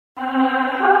Am I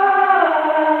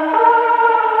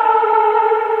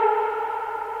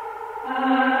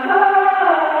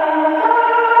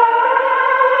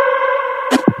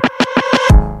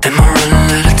running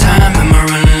out of time? Am I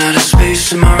running out of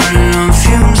space? Am I running on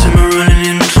fumes? Am I running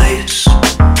in place?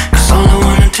 'Cause all I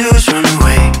wanna do is run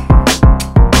away.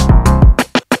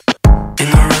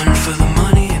 In the run for the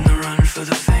money, in the run for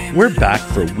the fame. We're back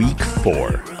for week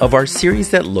 4 of our series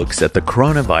that looks at the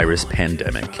coronavirus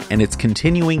pandemic and its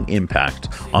continuing impact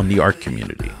on the art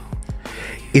community.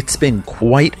 It's been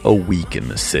quite a week in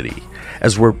the city,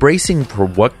 as we're bracing for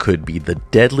what could be the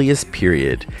deadliest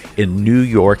period in New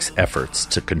York's efforts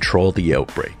to control the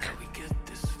outbreak.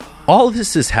 All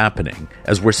this is happening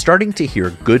as we're starting to hear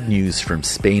good news from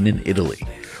Spain and Italy,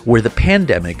 where the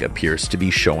pandemic appears to be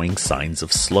showing signs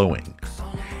of slowing.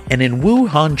 And in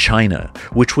Wuhan, China,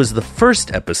 which was the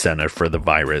first epicenter for the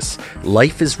virus,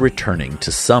 life is returning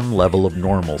to some level of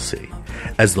normalcy,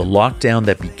 as the lockdown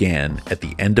that began at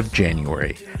the end of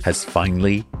January has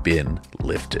finally been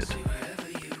lifted.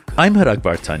 I'm Harag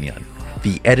Vartanyan,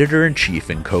 the editor-in-chief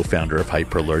and co-founder of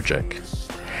Hyperallergic.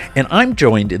 And I'm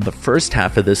joined in the first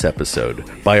half of this episode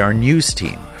by our news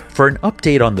team for an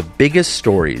update on the biggest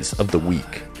stories of the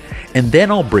week. And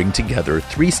then I'll bring together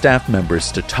 3 staff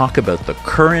members to talk about the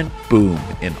current boom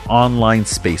in online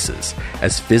spaces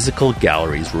as physical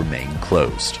galleries remain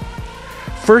closed.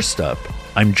 First up,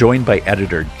 I'm joined by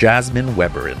editor Jasmine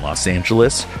Weber in Los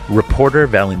Angeles, reporter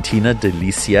Valentina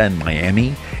Delicia in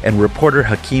Miami, and reporter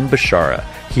Hakeem Bashara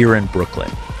here in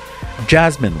Brooklyn.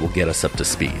 Jasmine will get us up to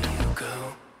speed.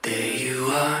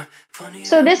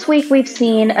 So this week we've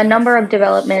seen a number of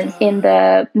developments in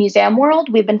the museum world.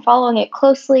 We've been following it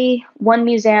closely. One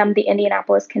museum, the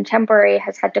Indianapolis Contemporary,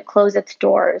 has had to close its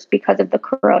doors because of the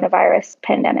coronavirus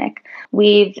pandemic.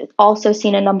 We've also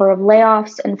seen a number of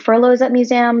layoffs and furloughs at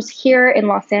museums. Here in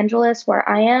Los Angeles, where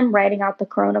I am, riding out the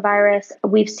coronavirus,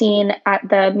 we've seen at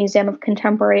the Museum of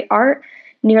Contemporary Art,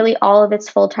 nearly all of its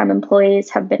full-time employees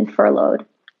have been furloughed.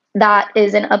 That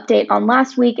is an update on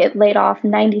last week. It laid off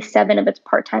 97 of its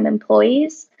part-time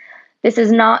employees. This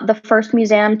is not the first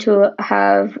museum to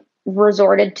have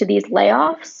resorted to these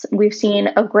layoffs. We've seen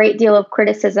a great deal of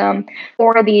criticism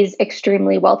for these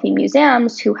extremely wealthy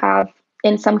museums who have,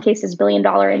 in some cases,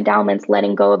 billion-dollar endowments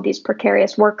letting go of these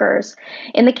precarious workers.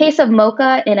 In the case of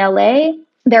MoCA in LA,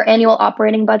 their annual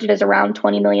operating budget is around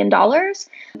 $20 million.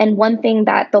 And one thing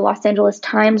that the Los Angeles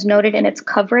Times noted in its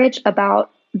coverage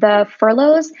about the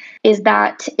furloughs is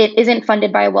that it isn't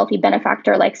funded by a wealthy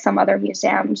benefactor like some other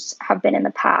museums have been in the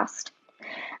past.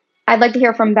 I'd like to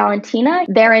hear from Valentina.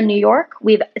 There in New York,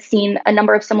 we've seen a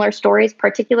number of similar stories,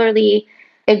 particularly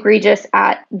egregious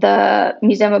at the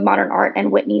Museum of Modern Art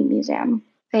and Whitney Museum.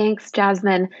 Thanks,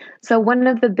 Jasmine. So one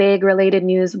of the big related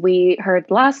news we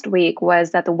heard last week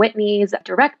was that the Whitney's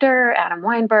director, Adam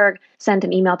Weinberg, sent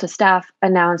an email to staff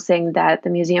announcing that the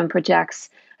museum projects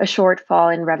a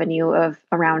shortfall in revenue of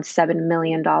around $7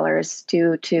 million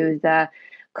due to the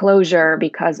closure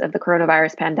because of the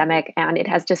coronavirus pandemic, and it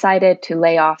has decided to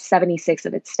lay off 76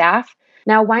 of its staff.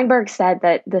 Now, Weinberg said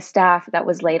that the staff that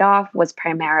was laid off was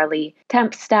primarily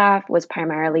temp staff, was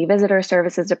primarily visitor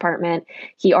services department.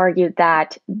 He argued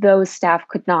that those staff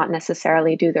could not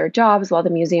necessarily do their jobs while the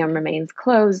museum remains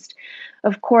closed.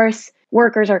 Of course,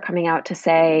 workers are coming out to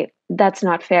say, that's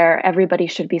not fair. Everybody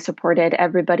should be supported.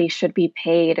 Everybody should be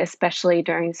paid, especially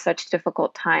during such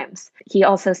difficult times. He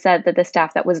also said that the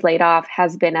staff that was laid off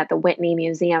has been at the Whitney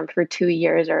Museum for 2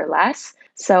 years or less.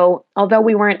 So although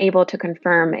we weren't able to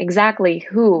confirm exactly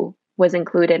who was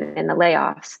included in the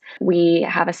layoffs, we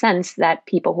have a sense that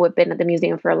people who have been at the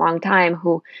museum for a long time,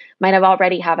 who might have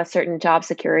already have a certain job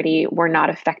security, were not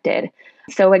affected.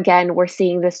 So again, we're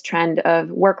seeing this trend of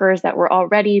workers that were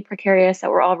already precarious, that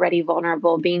were already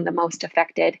vulnerable, being the most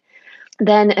affected.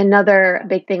 Then another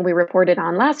big thing we reported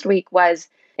on last week was,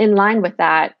 in line with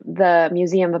that, the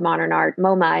Museum of Modern Art,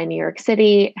 MoMA in New York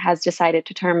City, has decided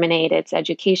to terminate its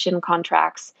education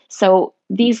contracts. So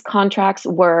these contracts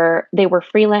were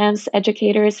freelance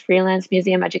educators, freelance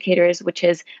museum educators, which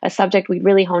is a subject we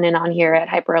really hone in on here at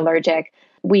Hyperallergic.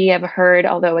 We have heard,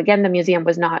 although again, the museum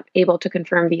was not able to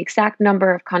confirm the exact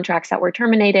number of contracts that were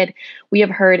terminated, we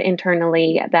have heard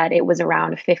internally that it was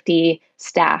around 50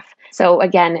 staff. So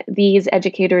again, these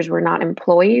educators were not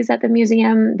employees at the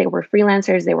museum. They were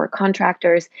freelancers, they were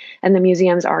contractors. And the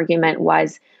museum's argument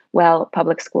was, well,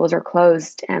 public schools are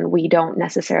closed and we don't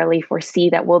necessarily foresee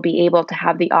that we'll be able to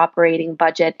have the operating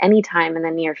budget anytime in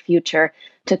the near future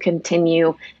to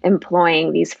continue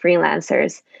employing these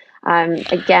freelancers.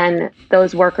 Again,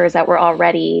 those workers that were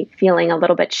already feeling a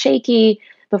little bit shaky,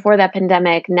 before that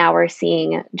pandemic, now we're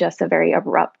seeing just a very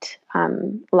abrupt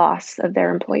loss of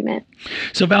their employment.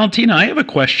 So, Valentina, I have a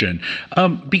question.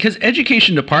 Because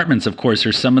education departments, of course,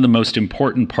 are some of the most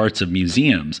important parts of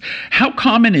museums. How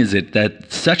common is it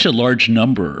that such a large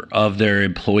number of their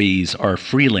employees are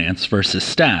freelance versus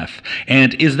staff?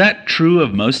 And is that true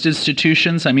of most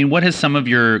institutions? I mean, what has some of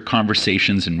your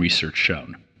conversations and research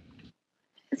shown?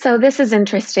 So this is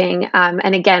interesting.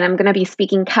 And again, I'm going to be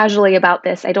speaking casually about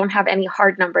this. I don't have any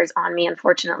hard numbers on me,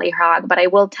 unfortunately, Hrag, but I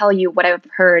will tell you what I've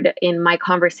heard in my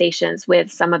conversations with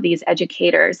some of these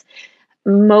educators.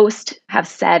 Most have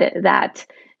said that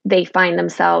they find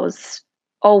themselves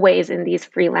always in these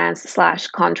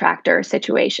freelance/contractor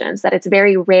situations, that it's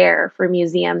very rare for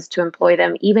museums to employ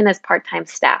them even as part-time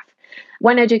staff.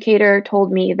 One educator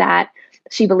told me that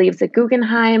she believes that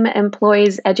Guggenheim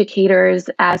employs educators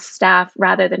as staff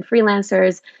rather than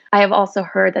freelancers. I have also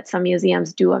heard that some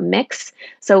museums do a mix.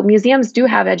 So museums do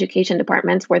have education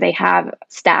departments where they have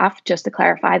staff, just to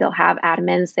clarify. They'll have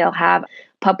admins, they'll have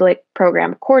public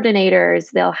program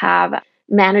coordinators, they'll have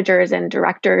managers and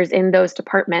directors in those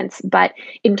departments. But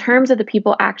in terms of the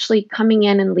people actually coming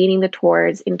in and leading the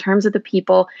tours, in terms of the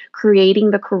people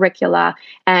creating the curricula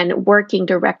and working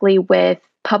directly with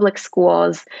public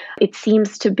schools, it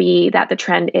seems to be that the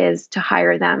trend is to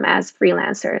hire them as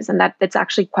freelancers, and that's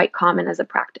actually quite common as a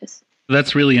practice.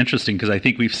 That's really interesting because I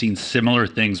think we've seen similar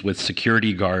things with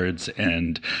security guards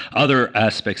and other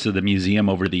aspects of the museum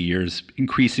over the years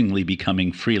increasingly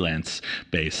becoming freelance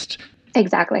based.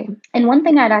 Exactly. And one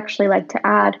thing I'd actually like to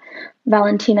add,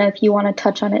 Valentina, if you want to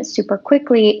touch on it super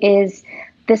quickly, is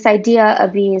this idea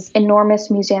of these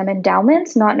enormous museum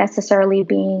endowments not necessarily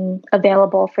being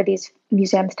available for these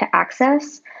museums to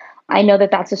access. I know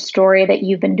that that's a story that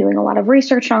you've been doing a lot of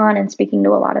research on and speaking to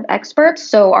a lot of experts,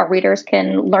 so our readers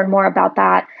can learn more about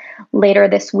that later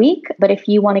this week. But if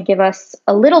you want to give us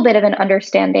a little bit of an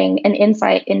understanding and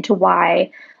insight into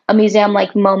why a museum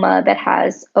like MoMA that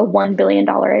has a $1 billion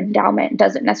endowment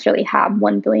doesn't necessarily have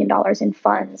 $1 billion in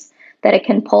funds that it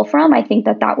can pull from, I think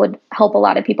that would help a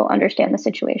lot of people understand the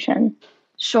situation.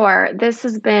 Sure. This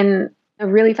has been a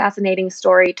really fascinating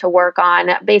story to work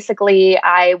on. Basically,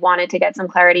 I wanted to get some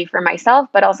clarity for myself,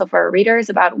 but also for our readers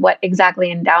about what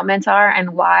exactly endowments are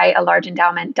and why a large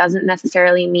endowment doesn't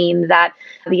necessarily mean that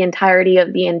the entirety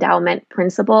of the endowment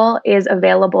principal is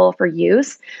available for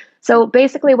use. So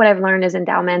basically what I've learned is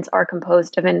endowments are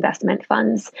composed of investment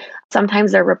funds.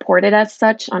 Sometimes they're reported as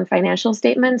such on financial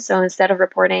statements. So instead of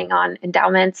reporting on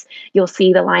endowments, you'll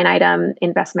see the line item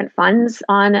investment funds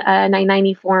on a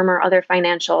 990 form or other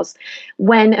financials.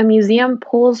 When a museum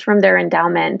pulls from their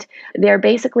endowment, they're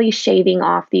basically shaving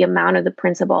off the amount of the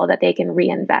principal that they can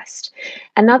reinvest.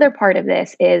 Another part of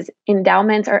this is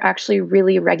endowments are actually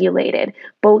really regulated,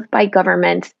 both by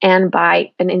government and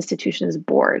by an institution's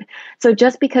board. So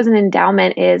just because an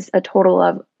endowment is a total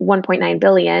of 1.9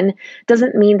 billion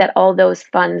doesn't mean that all those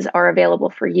funds are available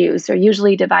for use. They're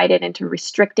usually divided into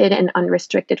restricted and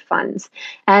unrestricted funds.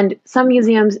 And some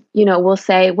museums, will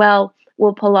say, well,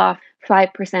 we'll pull off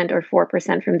 5% or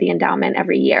 4% from the endowment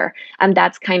every year. And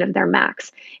that's kind of their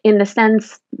max, in the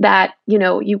sense that,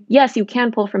 you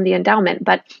can pull from the endowment,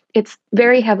 but it's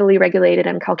very heavily regulated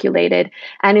and calculated.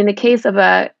 And in the case of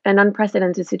an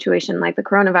unprecedented situation like the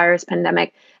coronavirus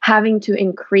pandemic, having to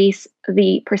increase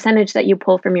the percentage that you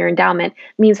pull from your endowment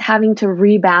means having to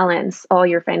rebalance all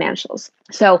your financials.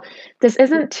 So this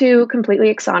isn't to completely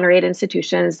exonerate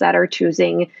institutions that are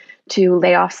choosing to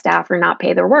lay off staff or not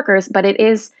pay their workers, but it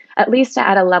is at least to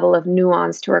add a level of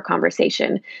nuance to our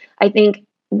conversation. I think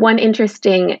one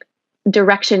interesting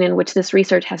direction in which this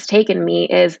research has taken me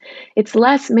is it's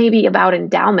less maybe about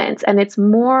endowments and it's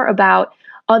more about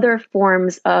other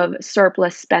forms of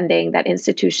surplus spending that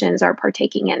institutions are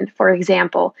partaking in. For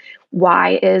example,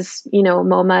 why is,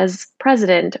 MoMA's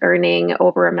president earning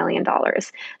over $1 million?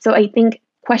 So I think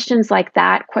questions like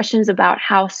that, questions about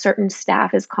how certain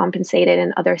staff is compensated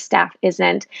and other staff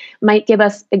isn't, might give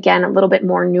us, again, a little bit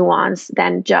more nuance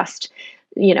than just,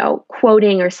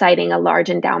 quoting or citing a large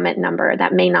endowment number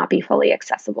that may not be fully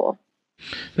accessible.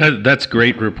 That's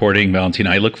great reporting,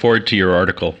 Valentina. I look forward to your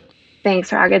article. Thanks,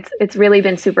 Hrag. It's really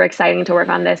been super exciting to work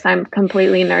on this. I'm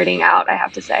completely nerding out, I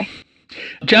have to say.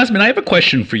 Jasmine, I have a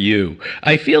question for you.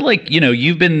 I feel like,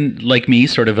 you've been, like me,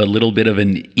 sort of a little bit of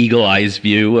an eagle eyes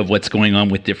view of what's going on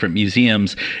with different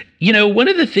museums. One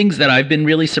of the things that I've been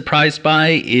really surprised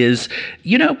by is,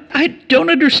 I don't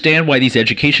understand why these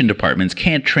education departments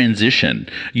can't transition,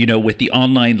 with the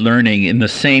online learning in the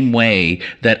same way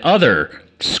that other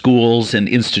schools and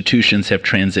institutions have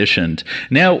transitioned.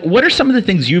 Now, what are some of the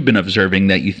things you've been observing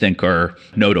that you think are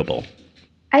notable?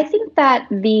 I think that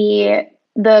the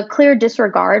the clear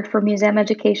disregard for museum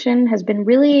education has been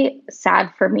really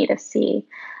sad for me to see.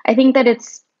 I think that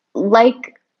it's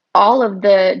like all of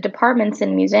the departments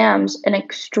in museums, an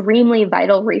extremely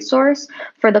vital resource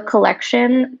for the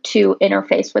collection to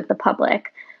interface with the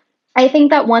public. I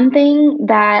think that one thing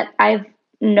that I've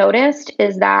noticed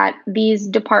is that these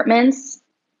departments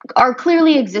are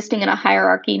clearly existing in a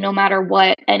hierarchy no matter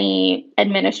what any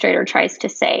administrator tries to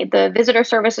say. The visitor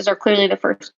services are clearly the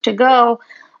first to go,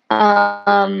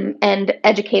 and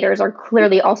educators are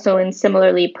clearly also in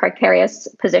similarly precarious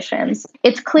positions.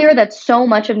 It's clear that so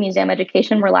much of museum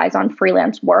education relies on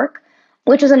freelance work,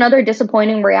 which is another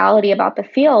disappointing reality about the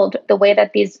field, the way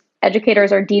that these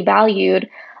educators are devalued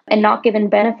and not given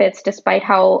benefits despite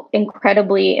how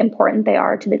incredibly important they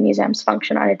are to the museum's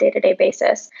function on a day-to-day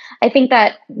basis. I think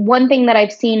that one thing that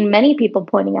I've seen many people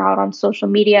pointing out on social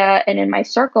media and in my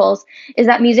circles is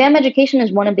that museum education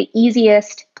is one of the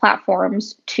easiest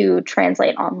platforms to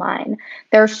translate online.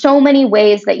 There are so many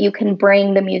ways that you can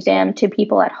bring the museum to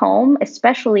people at home,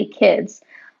 especially kids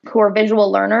who are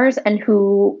visual learners and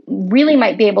who really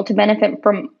might be able to benefit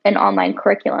from an online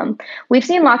curriculum. We've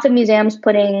seen lots of museums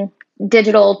putting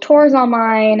digital tours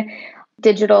online,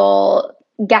 digital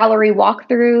gallery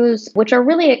walkthroughs, which are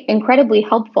really incredibly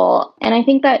helpful. And I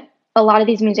think that a lot of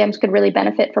these museums could really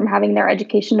benefit from having their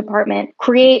education department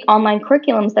create online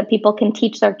curriculums that people can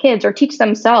teach their kids or teach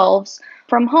themselves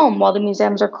from home while the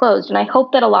museums are closed. And I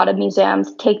hope that a lot of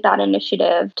museums take that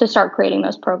initiative to start creating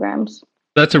those programs.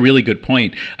 That's a really good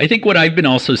point. I think what I've been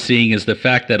also seeing is the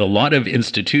fact that a lot of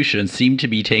institutions seem to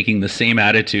be taking the same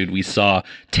attitude we saw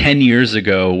 10 years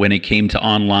ago when it came to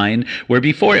online, where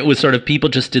before it was sort of people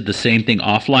just did the same thing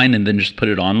offline and then just put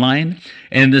it online.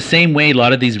 And in the same way, a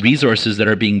lot of these resources that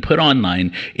are being put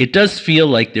online, it does feel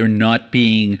like they're not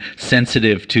being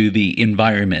sensitive to the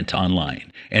environment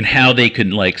online and how they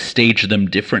can stage them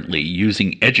differently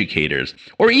using educators.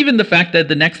 Or even the fact that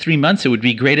the next 3 months, it would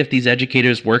be great if these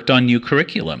educators worked on new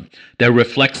curriculum that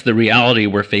reflects the reality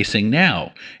we're facing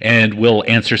now and will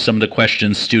answer some of the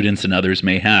questions students and others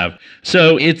may have.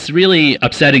 So it's really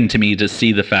upsetting to me to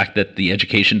see the fact that the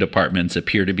education departments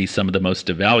appear to be some of the most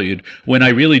devalued, when I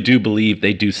really do believe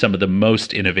they do some of the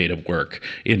most innovative work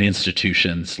in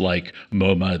institutions like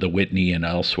MoMA, the Whitney, and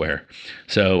elsewhere.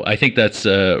 So I think that's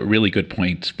a really good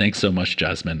point. Thanks so much,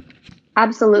 Jasmine.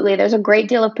 Absolutely. There's a great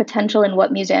deal of potential in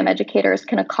what museum educators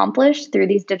can accomplish through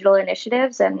these digital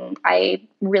initiatives, and I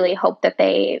really hope that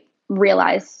they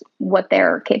realize what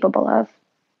they're capable of.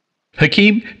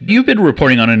 Hakeem, you've been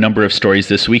reporting on a number of stories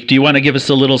this week. Do you want to give us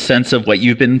a little sense of what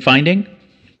you've been finding?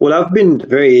 Well, I've been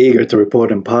very eager to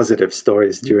report on positive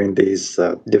stories during these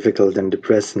difficult and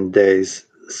depressing days.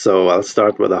 So I'll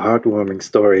start with a heartwarming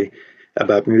story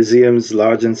about museums,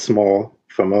 large and small,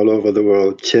 from all over the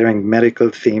world, sharing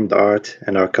medical-themed art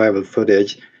and archival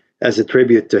footage as a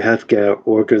tribute to healthcare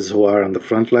workers who are on the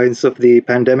front lines of the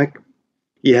pandemic.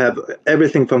 You have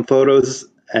everything from photos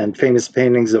and famous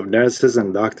paintings of nurses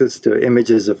and doctors to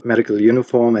images of medical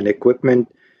uniform and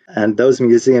equipment. And those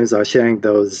museums are sharing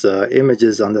those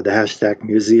images under the hashtag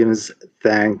Museums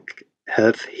Thank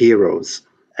Health Heroes.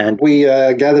 And we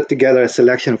gathered together a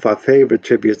selection of our favorite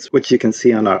tributes, which you can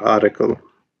see on our article.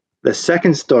 The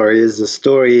second story is the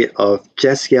story of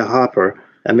Jessia Hopper,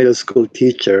 a middle school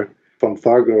teacher from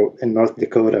Fargo in North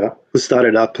Dakota, who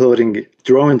started uploading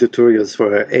drawing tutorials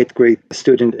for her 8th grade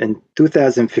student in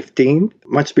 2015,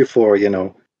 much before,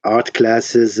 art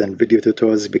classes and video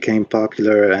tutorials became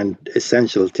popular and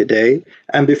essential today.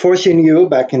 And before she knew,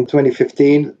 back in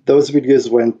 2015, those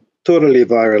videos went totally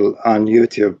viral on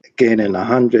YouTube, gaining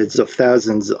hundreds of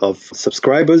thousands of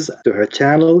subscribers to her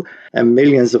channel and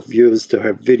millions of views to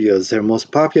her videos. Her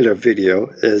most popular video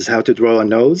is How to Draw a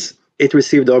Nose. It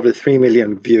received over 3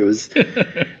 million views.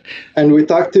 And we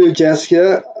talked to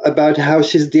Jessia about how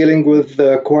she's dealing with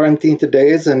quarantine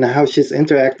today and how she's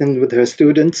interacting with her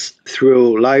students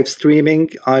through live streaming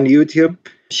on YouTube.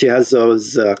 She has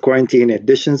those quarantine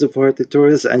editions of her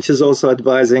tutorials, and she's also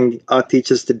advising our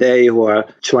teachers today who are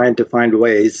trying to find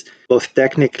ways, both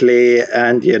technically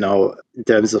and, in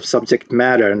terms of subject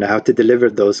matter, and how to deliver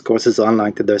those courses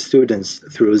online to their students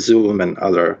through Zoom and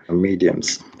other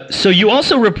mediums. So you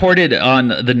also reported on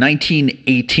the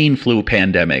 1918 flu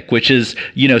pandemic, which is,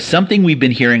 something we've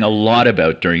been hearing a lot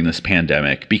about during this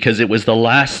pandemic, because it was the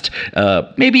last,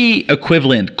 maybe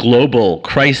equivalent global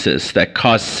crisis that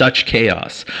caused such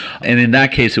chaos. And in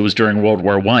that case, it was during World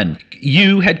War I.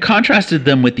 You had contrasted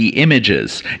them with the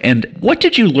images. And what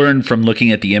did you learn from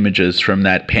looking at the images from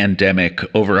that pandemic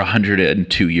over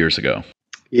 102 years ago?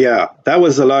 Yeah, that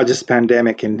was the largest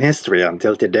pandemic in history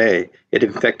until today. It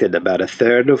infected about a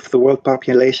third of the world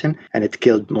population and it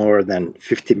killed more than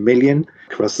 50 million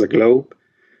across the globe.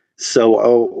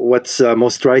 So, what's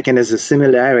most striking is the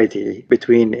similarity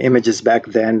between images back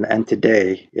then and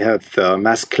today. You have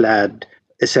mask clad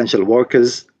essential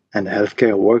workers and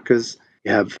healthcare workers.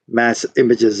 You have mass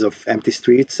images of empty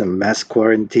streets and mass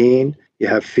quarantine. You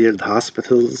have field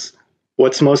hospitals.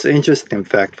 What's most interesting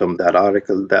fact from that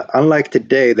article that unlike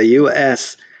today, the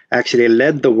US actually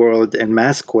led the world in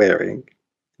mask wearing,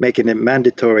 making it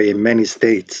mandatory in many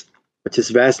states, which is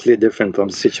vastly different from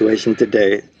the situation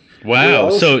today.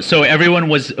 Wow. So everyone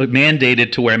was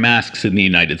mandated to wear masks in the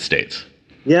United States.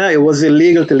 Yeah, it was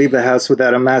illegal to leave the house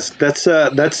without a mask. That's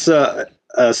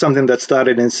something that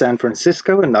started in San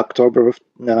Francisco in October of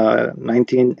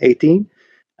 1918,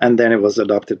 and then it was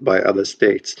adopted by other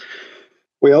states.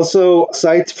 We also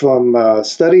cite from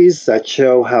studies that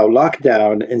show how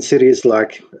lockdown in cities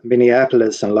like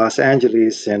Minneapolis and Los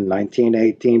Angeles in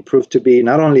 1918 proved to be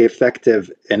not only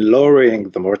effective in lowering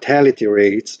the mortality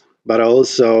rates, but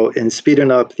also in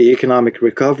speeding up the economic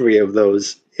recovery of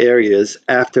those areas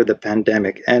after the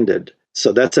pandemic ended.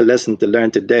 So that's a lesson to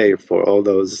learn today for all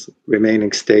those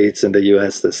remaining states in the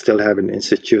US that still haven't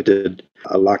instituted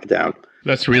a lockdown.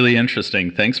 That's really interesting.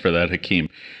 Thanks for that, Hakeem.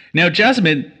 Now,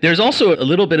 Jasmine, there's also a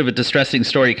little bit of a distressing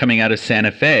story coming out of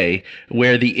Santa Fe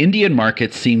where the Indian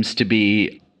market seems to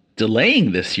be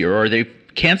delaying this year, or they've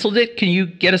canceled it. Can you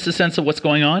get us a sense of what's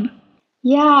going on?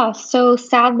 Yeah, so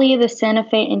sadly, the Santa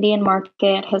Fe Indian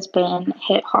market has been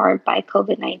hit hard by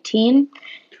COVID-19.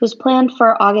 It was planned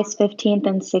for August 15th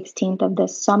and 16th of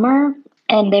this summer,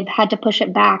 and they've had to push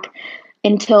it back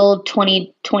until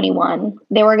 2021.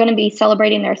 They were going to be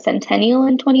celebrating their centennial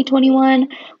in 2021,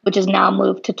 which is now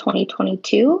moved to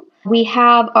 2022. We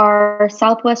have our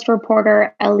Southwest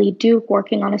reporter, Ellie Duke,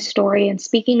 working on a story and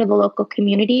speaking to the local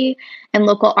community and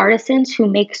local artisans who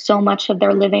make so much of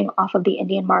their living off of the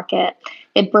Indian market.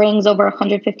 It brings over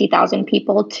 150,000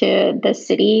 people to the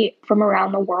city from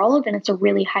around the world, and it's a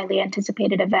really highly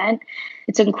anticipated event.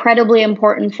 It's incredibly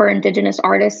important for Indigenous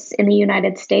artists in the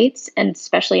United States, and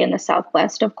especially in the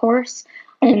Southwest, of course.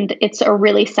 And it's a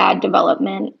really sad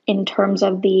development in terms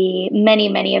of the many,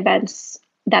 many events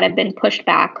that have been pushed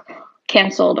back,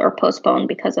 canceled, or postponed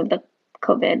because of the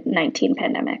COVID-19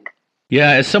 pandemic.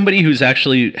 Yeah, as somebody who's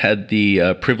actually had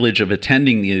the privilege of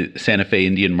attending the Santa Fe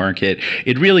Indian Market,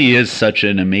 it really is such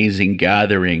an amazing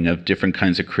gathering of different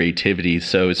kinds of creativity.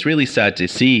 So it's really sad to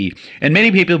see. And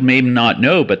many people may not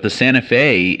know, but the Santa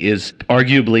Fe is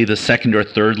arguably the second or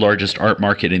third largest art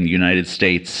market in the United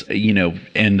States,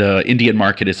 and the Indian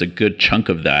market is a good chunk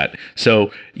of that.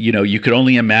 So, you could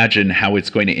only imagine how it's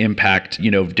going to impact,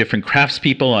 different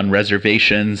craftspeople on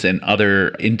reservations and other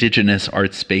indigenous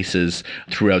art spaces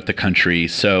throughout the country.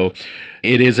 So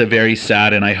it is a very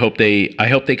sad, and I hope they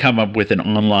come up with an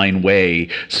online way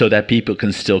so that people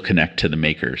can still connect to the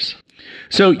makers.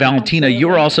 So Valentina, you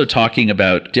were also talking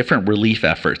about different relief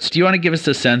efforts. Do you want to give us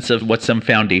a sense of what some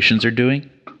foundations are doing?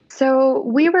 So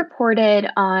we reported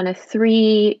on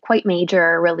 3 quite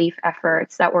major relief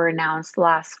efforts that were announced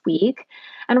last week.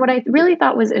 And what I really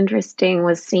thought was interesting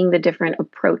was seeing the different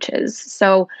approaches.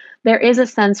 So there is a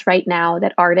sense right now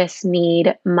that artists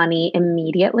need money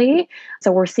immediately.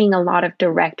 So we're seeing a lot of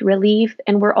direct relief,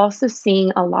 and we're also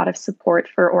seeing a lot of support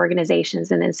for organizations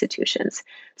and institutions.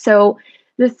 So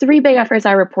the 3 big efforts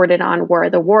I reported on were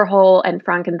the Warhol and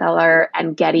Frankenthaler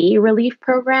and Getty relief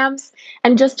programs.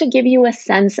 And just to give you a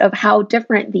sense of how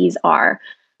different these are,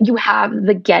 you have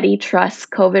the Getty Trust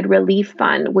COVID Relief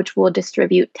Fund, which will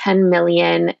distribute $10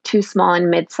 million to small and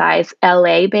mid-sized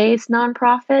LA-based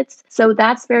nonprofits. So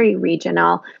that's very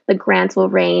regional. The grants will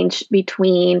range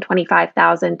between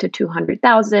 $25,000 to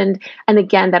 $200,000. And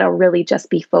again, that'll really just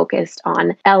be focused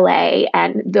on LA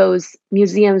and those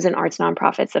museums and arts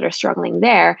nonprofits that are struggling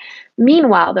there.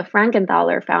 Meanwhile, the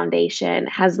Frankenthaler Foundation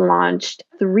has launched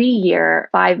a 3-year,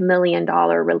 $5 million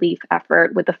relief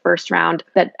effort with the first round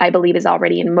that I believe is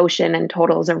already in motion and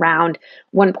totals around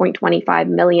 $1.25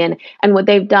 million. And what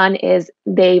they've done is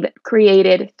they've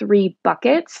created 3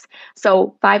 buckets.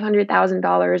 So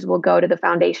 $500,000 will go to the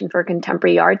Foundation for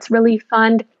Contemporary Arts Relief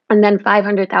Fund. And then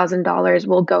 $500,000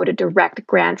 will go to direct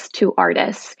grants to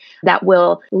artists that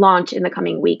will launch in the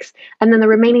coming weeks. And then the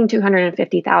remaining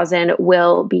 $250,000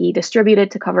 will be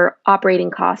distributed to cover operating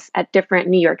costs at different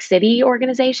New York City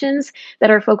organizations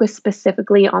that are focused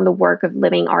specifically on the work of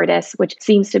living artists, which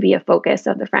seems to be a focus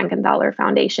of the Frankenthaler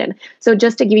Foundation. So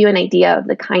just to give you an idea of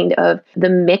the kind of the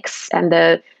mix and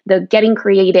the the getting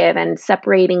creative and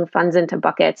separating funds into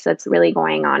buckets that's really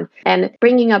going on. And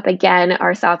bringing up again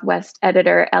our Southwest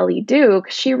editor, Ellie Duke,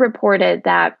 she reported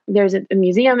that there's a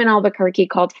museum in Albuquerque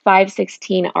called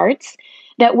 516 Arts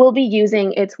that will be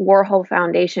using its Warhol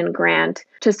Foundation grant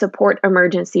to support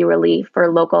emergency relief for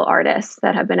local artists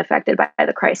that have been affected by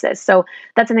the crisis. So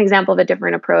that's an example of a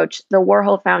different approach. The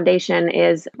Warhol Foundation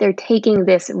they're taking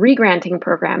this re-granting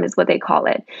program is what they call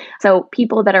it. So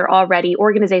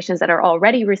organizations that are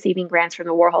already receiving grants from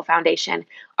the Warhol Foundation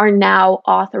are now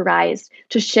authorized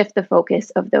to shift the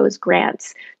focus of those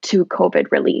grants to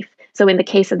COVID relief. So in the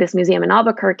case of this museum in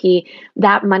Albuquerque,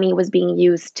 that money was being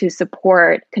used to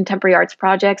support contemporary arts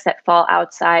projects that fall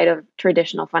outside of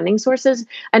traditional funding sources.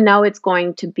 And now it's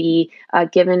going to be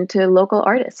given to local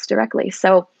artists directly.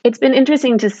 So it's been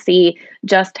interesting to see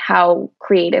just how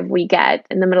creative we get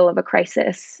in the middle of a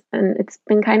crisis. And it's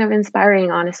been kind of inspiring,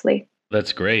 honestly.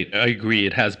 That's great. I agree.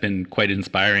 It has been quite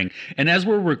inspiring. And as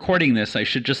we're recording this, I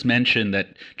should just mention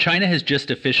that China has just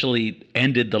officially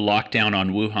ended the lockdown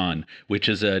on Wuhan, which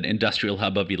is an industrial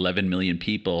hub of 11 million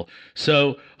people.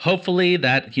 So hopefully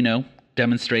that,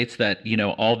 demonstrates that,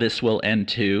 all this will end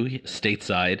too,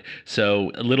 stateside.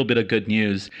 So a little bit of good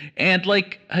news. And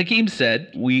like Hakeem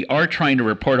said, we are trying to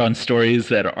report on stories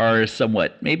that are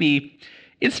somewhat maybe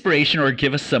inspiration or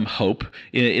give us some hope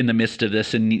in the midst of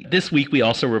this. And this week we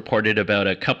also reported about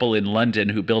a couple in London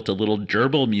who built a little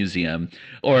gerbil museum,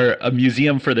 or a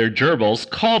museum for their gerbils,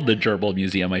 called the Gerbil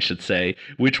Museum, I should say,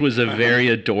 which was a very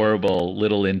adorable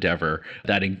little endeavor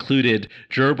that included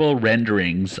gerbil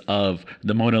renderings of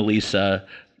the Mona Lisa,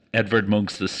 Edvard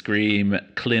Munch's The Scream,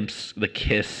 Klimt's The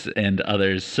Kiss, and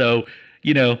others. So,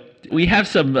 we have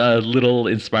some little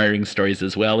inspiring stories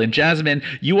as well. And Jasmine,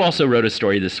 you also wrote a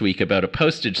story this week about a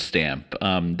postage stamp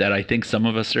that I think some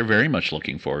of us are very much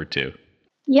looking forward to.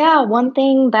 Yeah, one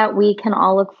thing that we can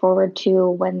all look forward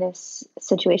to when this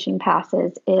situation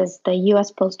passes is the U.S.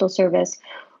 Postal Service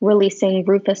releasing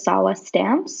Rufasawa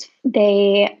stamps.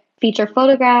 They feature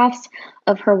photographs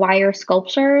of her wire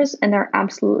sculptures, and they're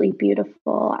absolutely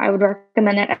beautiful. I would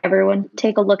recommend that everyone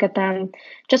take a look at them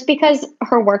just because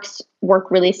her works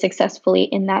work really successfully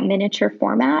in that miniature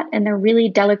format, and they're really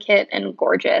delicate and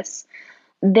gorgeous.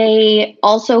 They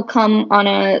also come on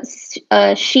a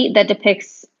sheet that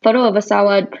depicts a photo of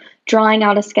Asawa drawing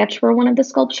out a sketch for one of the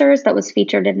sculptures that was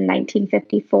featured in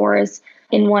 1954's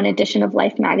in one edition of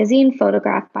Life magazine,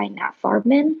 photographed by Nat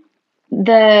Farbman.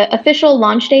 The official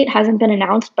launch date hasn't been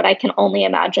announced, but I can only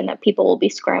imagine that people will be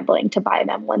scrambling to buy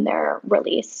them when they're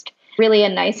released. Really a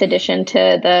nice addition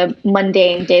to the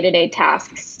mundane day-to-day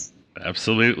tasks.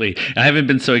 Absolutely. I haven't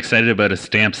been so excited about a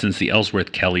stamp since the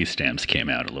Ellsworth Kelly stamps came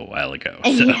out a little while ago. So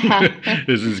Yeah.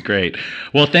 This is great.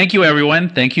 Well, thank you, everyone.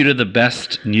 Thank you to the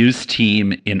best news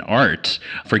team in art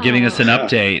for giving us an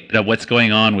update of what's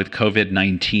going on with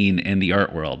COVID-19 in the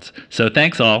art world. So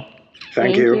thanks all.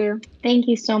 Thank you. Thank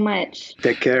you so much.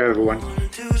 Take care, everyone.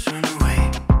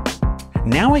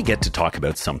 Now I get to talk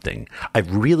about something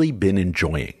I've really been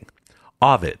enjoying.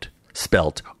 Ovid,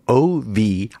 spelt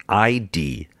OVID.TV,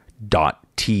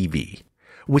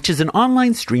 which is an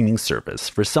online streaming service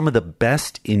for some of the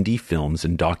best indie films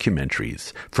and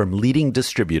documentaries from leading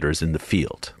distributors in the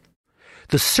field.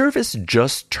 The service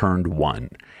just turned 1,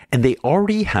 and they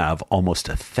already have almost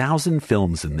 1,000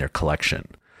 films in their collection.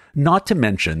 Not to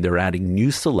mention, they're adding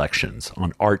new selections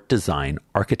on art, design,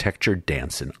 architecture,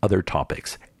 dance, and other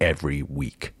topics every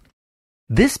week.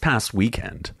 This past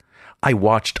weekend, I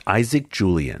watched Isaac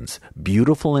Julian's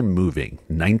beautiful and moving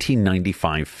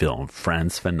 1995 film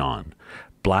Frantz Fanon,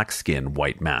 Black Skin,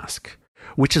 White Mask,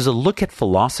 which is a look at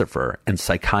philosopher and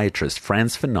psychiatrist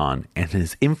Frantz Fanon and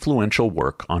his influential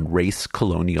work on race,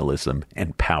 colonialism,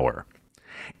 and power.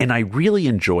 And I really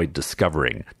enjoyed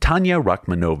discovering Tanya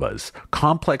Rachmanova's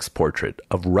complex portrait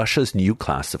of Russia's new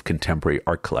class of contemporary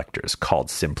art collectors called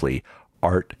simply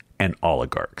Art and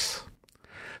Oligarchs.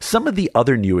 Some of the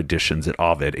other new additions at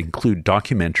Ovid include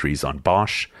documentaries on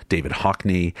Bosch, David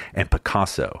Hockney, and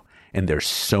Picasso, and there's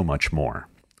so much more.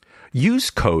 Use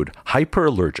code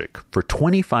HYPERALLERGIC for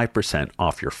 25%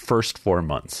 off your first 4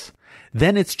 months.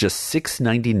 Then it's just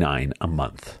 $6.99 a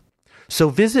month. So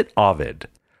visit Ovid,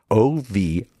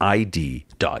 OVID.TV,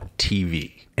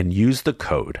 and use the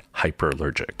code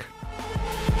HYPERALLERGIC.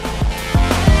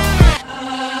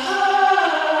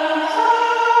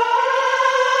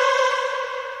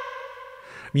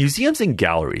 Museums and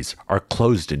galleries are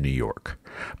closed in New York,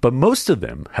 but most of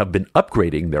them have been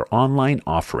upgrading their online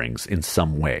offerings in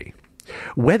some way.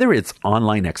 Whether it's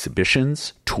online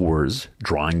exhibitions, tours,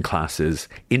 drawing classes,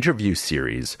 interview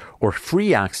series, or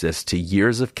free access to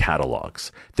years of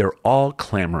catalogs, they're all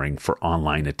clamoring for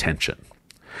online attention.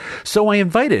 So I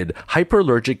invited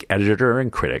Hyperallergic editor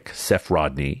and critic Seph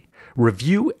Rodney,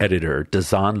 review editor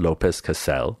Dazan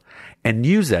Lopez-Cassel, and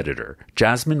news editor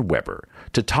Jasmine Weber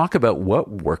to talk about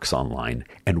what works online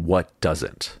and what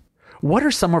doesn't. What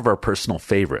are some of our personal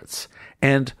favorites?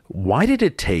 And why did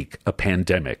it take a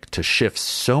pandemic to shift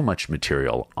so much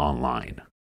material online?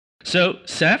 So,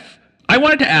 Seph, I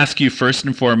wanted to ask you first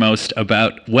and foremost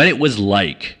about what it was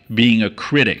like being a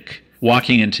critic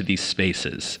walking into these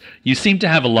spaces. You seem to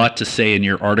have a lot to say in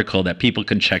your article that people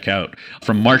can check out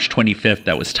from March 25th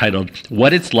that was titled,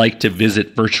 What It's Like to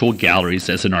Visit Virtual Galleries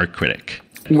as an Art Critic.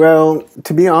 Well,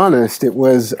 to be honest, it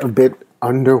was a bit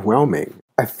underwhelming.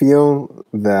 I feel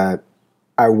that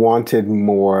I wanted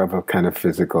more of a kind of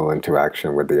physical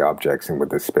interaction with the objects and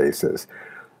with the spaces.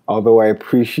 Although I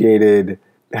appreciated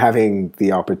having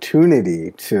the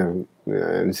opportunity to,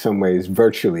 in some ways,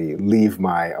 virtually leave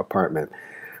my apartment,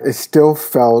 it still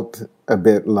felt a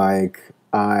bit like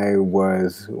I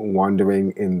was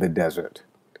wandering in the desert.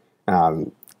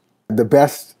 The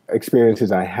best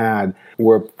experiences I had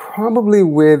were probably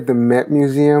with the Met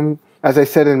Museum. As I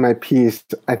said in my piece,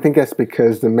 I think that's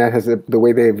because the Met has the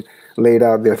way they've laid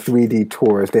out their 3D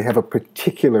tours, they have a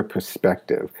particular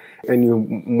perspective.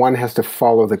 And one has to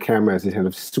follow the camera as it kind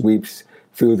of sweeps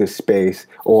through the space,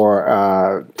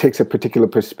 or takes a particular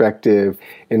perspective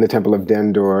in the Temple of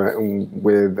Dendur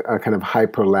with a kind of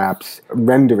hyperlapse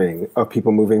rendering of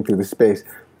people moving through the space.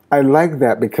 I like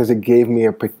that because it gave me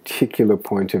a particular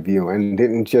point of view and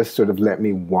didn't just sort of let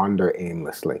me wander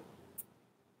aimlessly.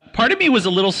 Part of me was a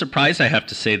little surprised, I have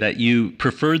to say, that you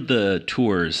preferred the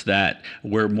tours that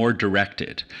were more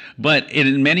directed. But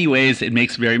in many ways, it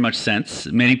makes very much sense.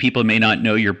 Many people may not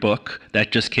know your book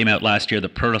that just came out last year, The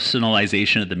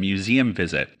Personalization of the Museum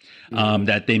Visit,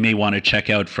 that they may want to check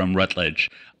out from Routledge.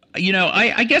 You know,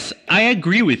 I guess I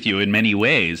agree with you in many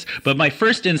ways, but my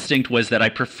first instinct was that I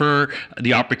prefer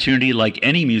the opportunity, like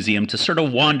any museum, to sort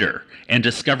of wander and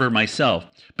discover myself.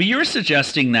 But you're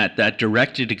suggesting that that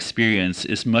directed experience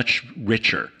is much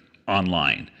richer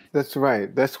online. That's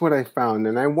right. That's what I found.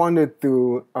 And I wandered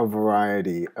through a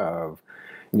variety of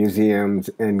museums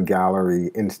and gallery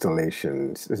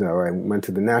installations. So I went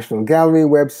to the National Gallery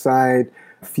website,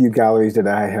 a few galleries that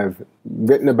I have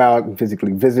written about and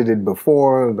physically visited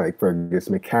before, like Fergus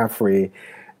McCaffrey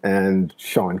and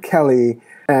Sean Kelly.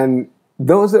 And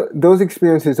those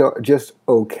experiences are just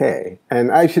okay.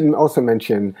 And I should also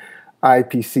mention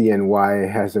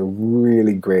IPCNY has a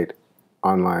really great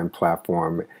online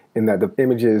platform in that the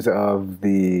images of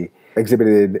the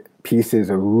exhibited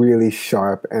pieces are really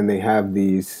sharp, and they have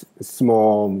these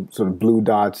small sort of blue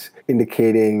dots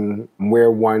indicating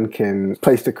where one can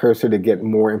place the cursor to get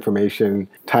more information,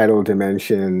 title,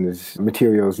 dimensions,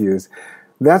 materials used.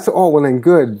 That's all well and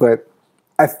good, but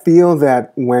I feel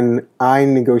that when I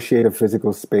negotiate a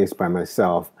physical space by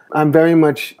myself, I'm very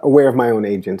much aware of my own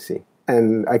agency,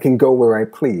 and I can go where I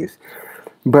please.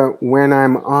 But when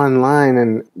I'm online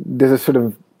and there's a sort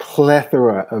of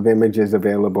plethora of images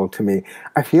available to me,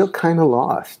 I feel kind of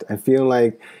lost. I feel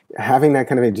like having that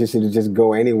kind of agency to just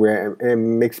go anywhere, it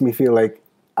makes me feel like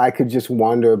I could just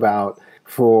wander about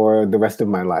for the rest of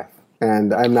my life.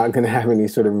 And I'm not going to have any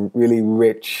sort of really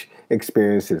rich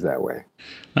experiences that way.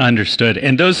 Understood.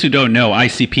 And those who don't know,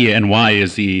 ICPNY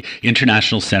is the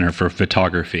International Center for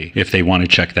Photography, if they want to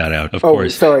check that out, of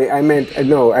course. Sorry, I meant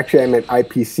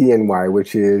IPCNY,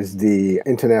 which is the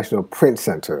International Print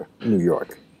Center, New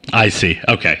York. I see.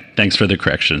 Okay. Thanks for the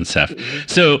correction, Seph.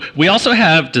 So we also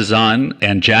have Dazan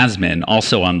and Jasmine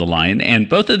also on the line, and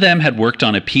both of them had worked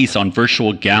on a piece on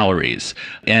virtual galleries.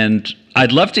 And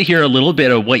I'd love to hear a little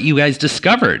bit of what you guys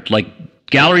discovered, like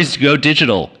galleries to go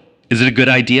digital. Is it a good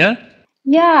idea?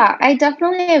 Yeah, I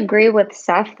definitely agree with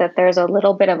Seph that there's a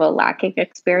little bit of a lacking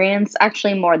experience,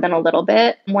 actually more than a little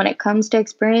bit, when it comes to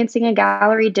experiencing a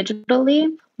gallery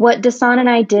digitally. What Dazan and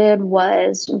I did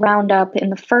was round up in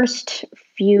the first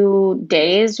few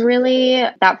days, really,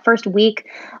 that first week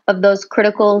of those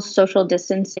critical social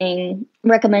distancing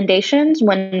recommendations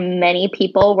when many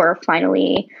people were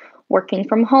finally working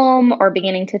from home or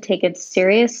beginning to take it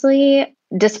seriously.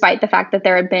 Despite the fact that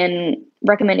there had been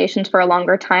recommendations for a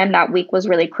longer time, that week was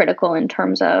really critical in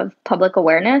terms of public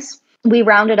awareness. We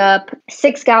rounded up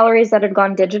 6 galleries that had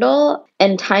gone digital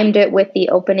and timed it with the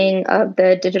opening of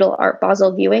the Digital Art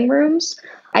Basel viewing rooms.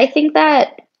 I think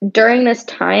that during this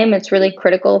time, it's really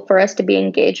critical for us to be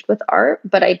engaged with art,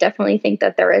 but I definitely think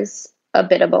that there is a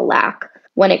bit of a lack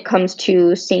when it comes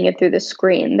to seeing it through the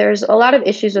screen. There's a lot of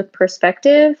issues with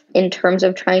perspective in terms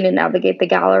of trying to navigate the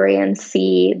gallery and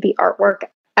see the artwork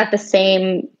at the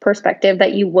same perspective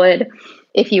that you would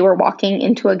if you were walking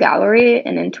into a gallery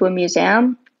and into a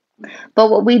museum. But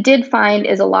what we did find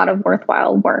is a lot of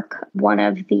worthwhile work. One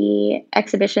of the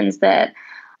exhibitions that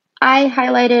I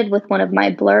highlighted with one of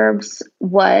my blurbs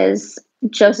was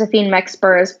Josephine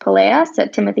Mexbur's Peleas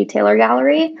at Timothy Taylor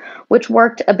Gallery, which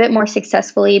worked a bit more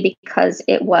successfully because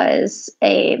it was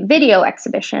a video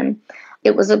exhibition.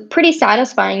 It was pretty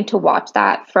satisfying to watch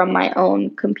that from my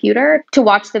own computer, to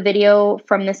watch the video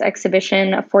from this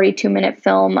exhibition, a 42-minute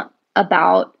film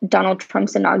about Donald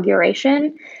Trump's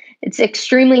inauguration. It's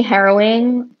extremely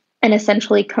harrowing and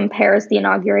essentially compares the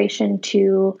inauguration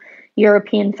to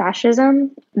European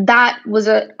fascism. That was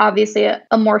obviously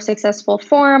a more successful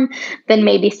form than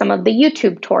maybe some of the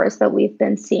YouTube tours that we've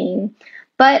been seeing.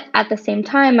 But at the same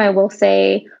time, I will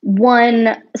say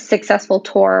one successful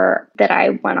tour that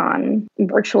I went on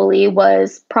virtually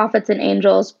was Prophets and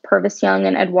Angels, Purvis Young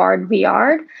and Edouard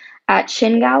Viard at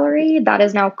Shin Gallery. That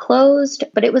is now closed,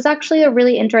 but it was actually a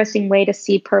really interesting way to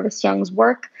see Purvis Young's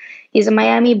work. He's a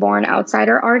Miami-born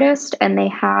outsider artist, and they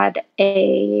had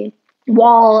a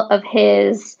wall of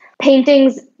his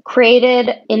paintings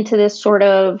created into this sort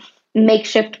of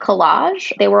makeshift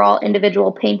collage. They were all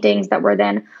individual paintings that were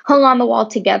then hung on the wall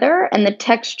together, and the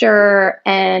texture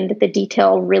and the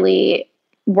detail really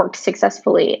worked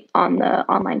successfully on the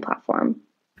online platform.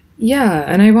 Yeah,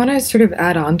 and I want to sort of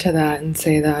add on to that and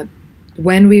say that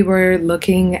when we were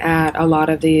looking at a lot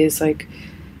of these like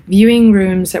viewing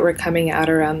rooms that were coming out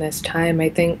around this time, I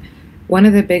think one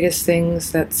of the biggest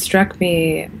things that struck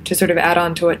me, to sort of add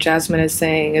on to what Jasmine is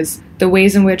saying, is the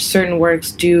ways in which certain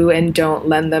works do and don't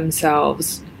lend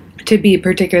themselves to be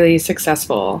particularly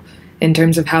successful in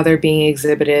terms of how they're being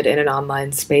exhibited in an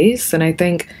online space. And I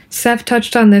think Seth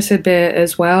touched on this a bit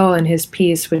as well in his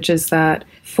piece, which is that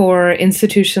for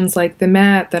institutions like the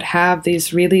Met that have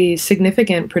these really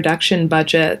significant production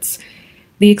budgets,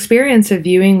 the experience of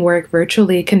viewing work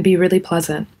virtually can be really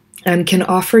pleasant and can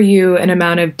offer you an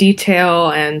amount of detail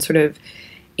and sort of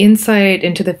insight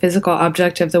into the physical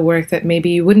object of the work that maybe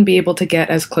you wouldn't be able to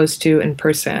get as close to in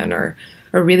person, or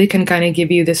really can kind of give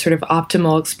you this sort of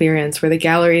optimal experience where the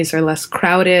galleries are less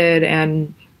crowded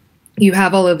and you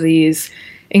have all of these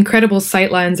incredible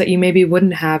sightlines that you maybe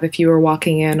wouldn't have if you were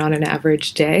walking in on an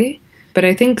average day. But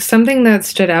I think something that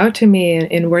stood out to me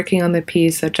in working on the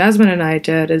piece that Jasmine and I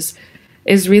did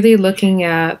is really looking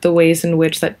at the ways in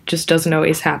which that just doesn't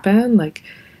always happen. Like,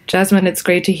 Jasmine, it's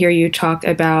great to hear you talk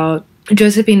about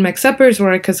Josephine Mexbur's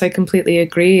work, because I completely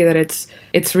agree that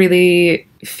it's really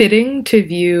fitting to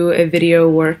view a video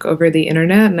work over the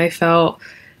internet. And I felt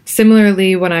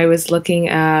similarly when I was looking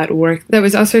at work that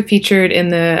was also featured in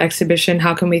the exhibition,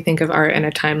 How Can We Think of Art in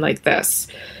a Time Like This?,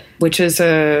 which is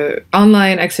an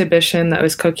online exhibition that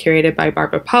was co-curated by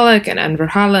Barbara Pollock and Anne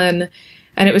Verhalen.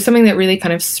 And it was something that really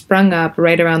kind of sprung up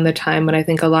right around the time when I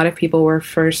think a lot of people were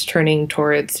first turning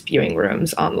towards viewing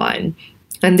rooms online.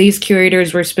 And these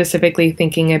curators were specifically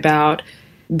thinking about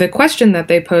the question that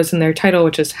they posed in their title,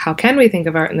 which is, how can we think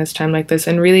of art in this time like this?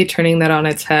 And really turning that on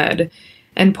its head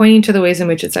and pointing to the ways in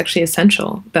which it's actually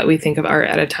essential that we think of art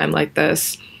at a time like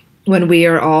this, when we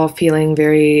are all feeling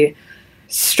very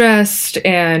stressed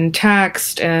and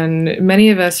taxed, and many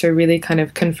of us are really kind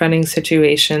of confronting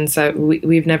situations that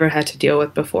we've never had to deal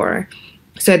with before.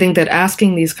 So I think that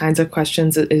asking these kinds of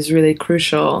questions is really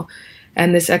crucial.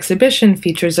 And this exhibition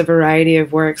features a variety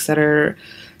of works that are,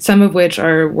 some of which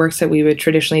are works that we would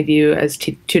traditionally view as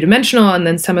two-dimensional, and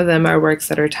then some of them are works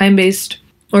that are time-based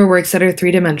or works that are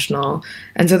three-dimensional.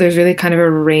 And so there's really kind of a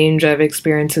range of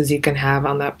experiences you can have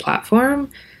on that platform.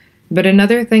 But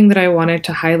another thing that I wanted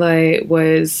to highlight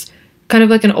was kind of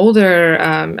like an older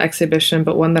exhibition,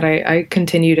 but one that I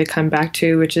continue to come back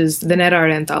to, which is the Net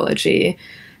Art Anthology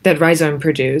that Rhizome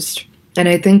produced. And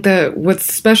I think that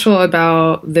what's special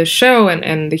about the show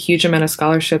and the huge amount of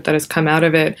scholarship that has come out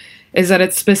of it is that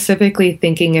it's specifically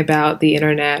thinking about the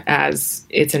internet as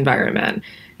its environment.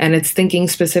 And it's thinking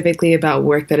specifically about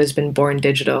work that has been born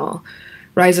digital.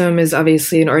 Rhizome is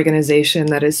obviously an organization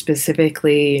that is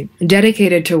specifically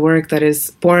dedicated to work that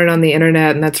is born on the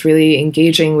internet and that's really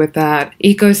engaging with that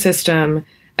ecosystem.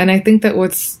 And I think that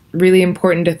what's really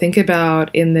important to think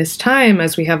about in this time,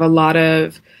 as we have a lot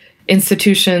of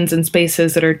institutions and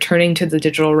spaces that are turning to the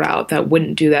digital route that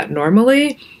wouldn't do that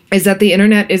normally, is that the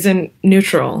internet isn't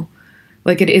neutral.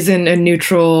 Like, it isn't a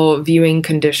neutral viewing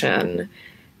condition.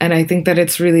 And I think that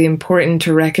it's really important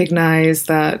to recognize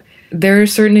that there are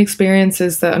certain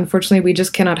experiences that unfortunately we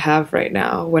just cannot have right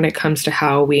now when it comes to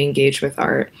how we engage with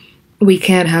art. We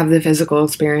can't have the physical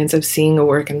experience of seeing a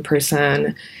work in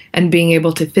person and being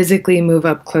able to physically move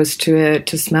up close to it,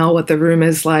 to smell what the room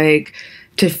is like,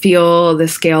 to feel the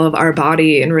scale of our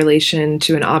body in relation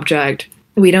to an object.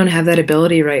 We don't have that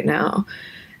ability right now.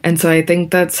 And so I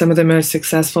think that some of the most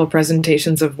successful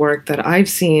presentations of work that I've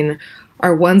seen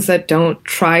are ones that don't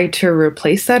try to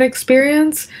replace that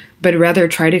experience, but rather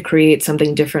try to create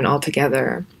something different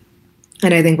altogether.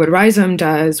 And I think what Rhizome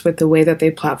does with the way that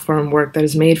they platform work that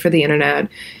is made for the internet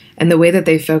and the way that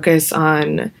they focus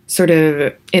on sort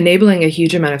of enabling a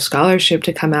huge amount of scholarship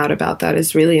to come out about that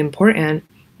is really important,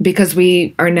 because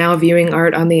we are now viewing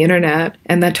art on the internet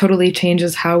and that totally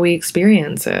changes how we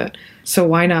experience it. So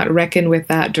why not reckon with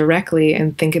that directly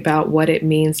and think about what it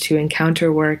means to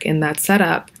encounter work in that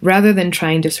setup rather than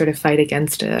trying to sort of fight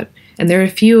against it? And there are a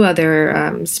few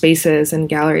other spaces and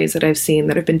galleries that I've seen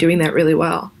that have been doing that really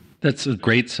well. That's a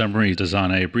great summary,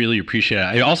 Dazan. I really appreciate it.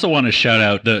 I also want to shout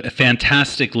out the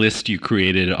fantastic list you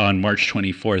created on March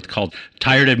 24th called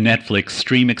Tired of Netflix,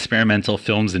 Stream Experimental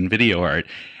Films and Video Art.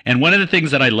 And one of the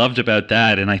things that I loved about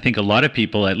that, and I think a lot of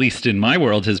people, at least in my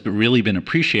world, has really been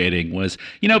appreciating was,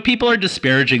 people are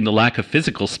disparaging the lack of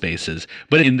physical spaces.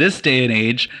 But in this day and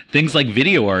age, things like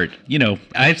video art,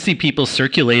 I see people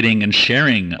circulating and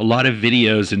sharing a lot of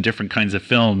videos and different kinds of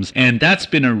films. And that's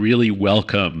been a really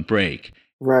welcome break.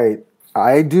 Right.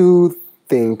 I do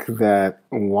think that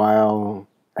while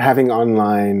having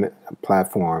online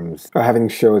platforms or having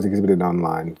shows exhibited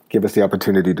online give us the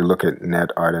opportunity to look at net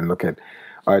art and look at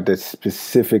art that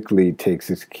specifically takes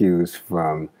its cues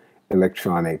from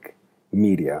electronic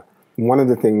media. One of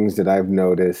the things that I've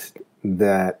noticed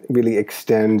that really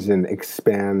extends and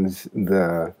expands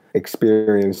the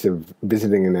experience of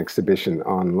visiting an exhibition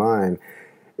online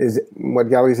is what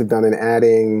galleries have done in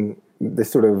adding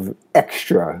this sort of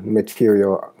extra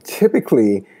material,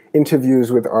 typically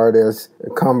interviews with artists,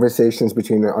 conversations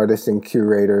between the artists and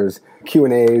curators,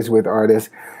 Q&As with artists.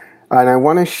 And I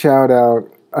want to shout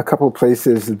out a couple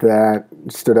places that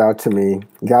stood out to me.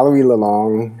 Gallery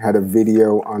Lalong had a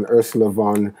video on Ursula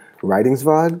von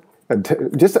Ruydingsvad.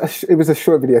 It was a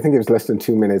short video, I think it was less than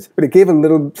 2 minutes, but it gave a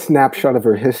little snapshot of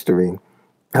her history,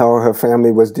 how her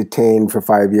family was detained for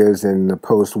 5 years in a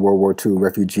post-World War II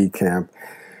refugee camp.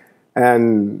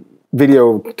 And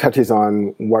video touches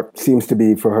on what seems to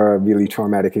be for her a really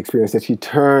traumatic experience that she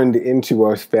turned into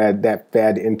or fed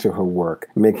into her work,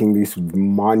 making these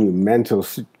monumental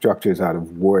structures out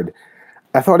of wood.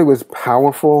 I thought it was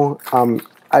powerful.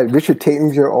 Richard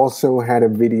Taittinger also had a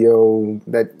video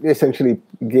that essentially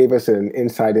gave us an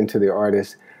insight into the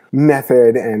artist's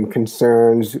method and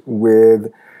concerns with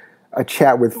a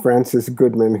chat with Frances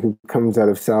Goodman, who comes out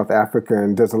of South Africa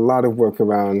and does a lot of work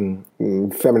around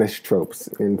feminist tropes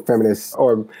and feminist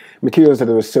or materials that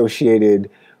are associated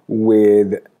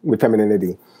with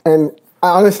femininity. And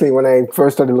honestly, when I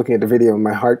first started looking at the video,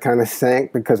 my heart kind of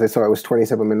sank because I saw it was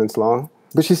 27 minutes long.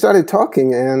 But she started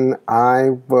talking and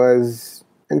I was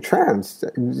entranced.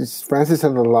 Frances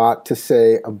had a lot to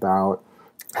say about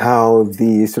how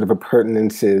the sort of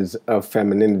appurtenances of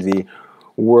femininity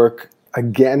work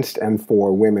against and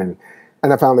for women.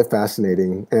 And I found it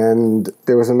fascinating. And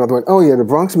there was another one. Oh yeah, the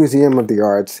Bronx Museum of the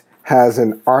Arts has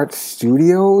an art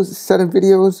studio set of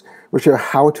videos, which are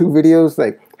how-to videos,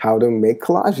 like how to make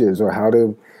collages or how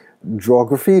to draw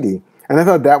graffiti. And I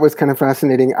thought that was kind of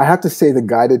fascinating. I have to say the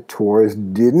guided tours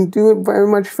didn't do it very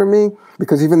much for me,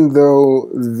 because even though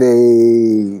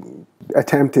they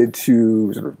attempted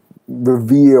to sort of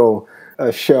reveal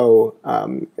a show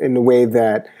in the way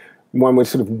that one would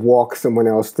sort of walk someone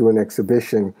else through an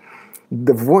exhibition,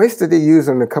 the voice that they use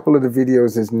on a couple of the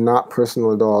videos is not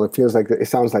personal at all. It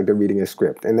sounds like they're reading a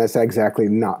script, and that's exactly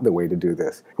not the way to do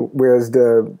this. Whereas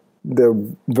the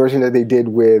version that they did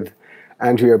with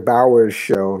Andrea Bauer's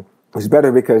show was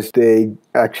better because they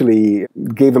actually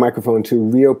gave the microphone to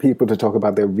real people to talk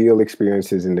about their real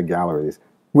experiences in the galleries,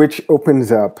 which opens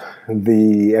up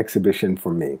the exhibition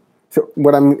for me. So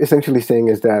what I'm essentially saying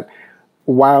is that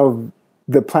while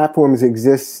the platforms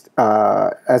exist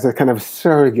as a kind of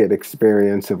surrogate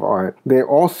experience of art, they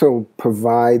also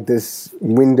provide this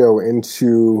window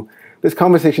into this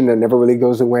conversation that never really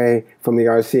goes away from the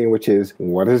art scene, which is,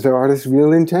 what is the artist's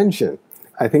real intention?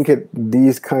 I think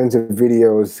these kinds of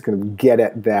videos kind of get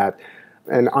at that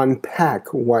and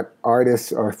unpack what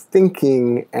artists are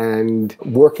thinking and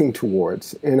working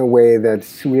towards in a way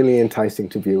that's really enticing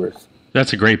to viewers.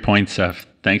 That's a great point, Seth.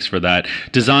 Thanks for that.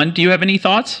 Dazan, do you have any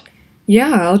thoughts?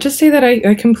 Yeah, I'll just say that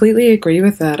I completely agree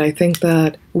with that. I think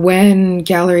that when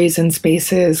galleries and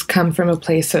spaces come from a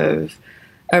place of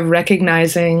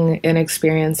recognizing an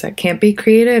experience that can't be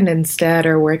created and instead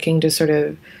are working to sort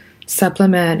of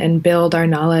supplement and build our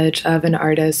knowledge of an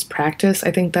artist's practice,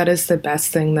 I think that is the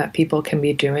best thing that people can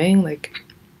be doing. Like,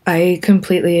 I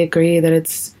completely agree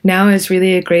that now is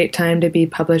really a great time to be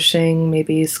publishing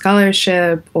maybe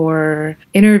scholarship or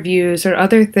interviews or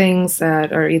other things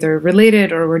that are either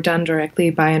related or were done directly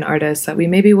by an artist that we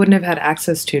maybe wouldn't have had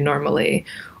access to normally,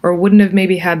 or wouldn't have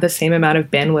maybe had the same amount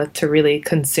of bandwidth to really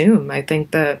consume. I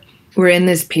think that we're in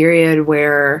this period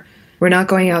where we're not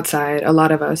going outside. A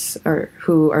lot of us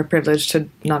who are privileged to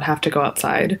not have to go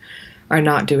outside are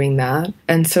not doing that.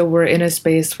 And so we're in a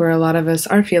space where a lot of us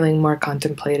are feeling more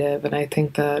contemplative. And I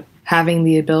think that having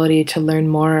the ability to learn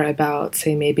more about,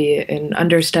 say, maybe an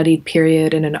understudied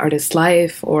period in an artist's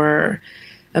life or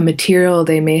a material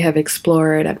they may have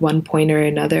explored at one point or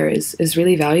another is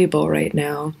really valuable right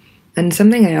now. And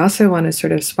something I also want to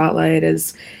sort of spotlight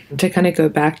is to kind of go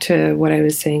back to what I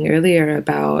was saying earlier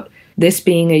about this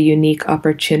being a unique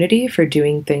opportunity for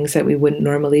doing things that we wouldn't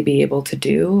normally be able to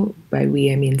do. By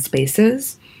we, I mean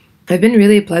spaces. I've been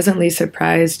really pleasantly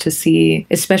surprised to see,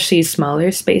 especially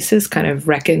smaller spaces, kind of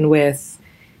reckon with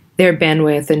their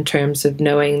bandwidth in terms of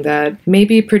knowing that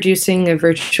maybe producing a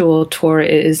virtual tour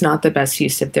is not the best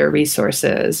use of their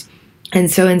resources.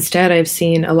 And so instead, I've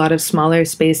seen a lot of smaller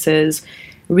spaces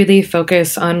really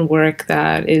focus on work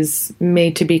that is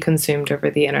made to be consumed over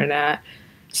the internet.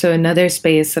 So another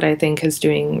space that I think is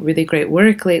doing really great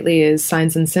work lately is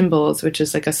Signs and Symbols, which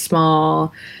is like a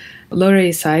small Lower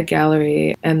East Side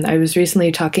gallery. And I was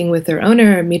recently talking with their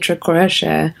owner, Mitra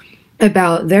Koreshe,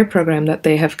 about their program that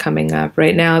they have coming up.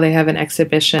 Right now, they have an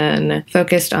exhibition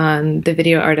focused on the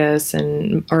video artist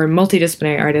or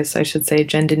multidisciplinary artist, I should say,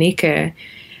 Jen Denike.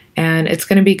 And it's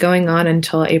going to be going on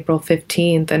until April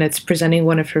 15th, and it's presenting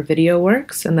one of her video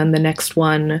works. And then the next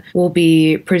one will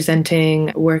be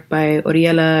presenting work by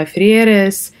Oriela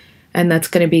Frieres, and that's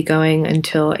going to be going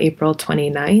until April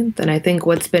 29th. And I think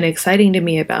what's been exciting to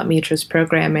me about Mitra's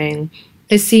programming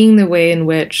is seeing the way in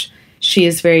which she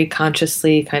has very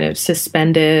consciously kind of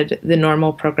suspended the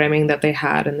normal programming that they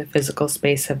had in the physical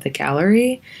space of the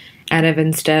gallery, and have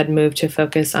instead moved to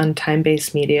focus on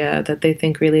time-based media that they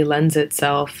think really lends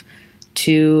itself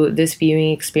to this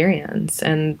viewing experience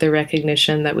and the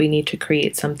recognition that we need to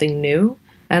create something new.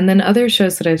 And then other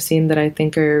shows that I've seen that I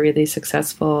think are really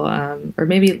successful, or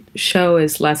maybe show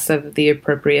is less of the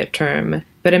appropriate term,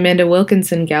 but Amanda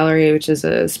Wilkinson Gallery, which is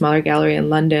a smaller gallery in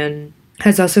London,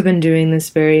 has also been doing this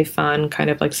very fun kind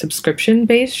of like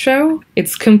subscription-based show.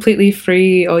 It's completely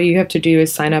free. All you have to do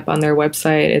is sign up on their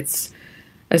website. It's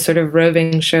a sort of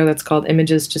roving show that's called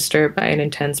Images Disturbed by an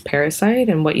Intense Parasite.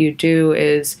 And what you do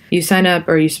is you sign up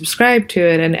or you subscribe to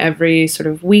it, and every sort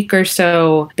of week or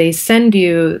so, they send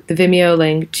you the Vimeo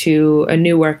link to a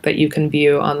new work that you can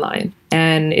view online.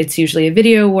 And it's usually a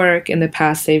video work. In the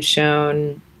past, they've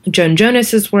shown Joan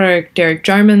Jonas's work. Derek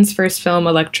Jarman's first film,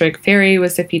 Electric Fairy,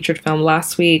 was the featured film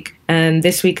last week. And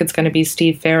this week it's going to be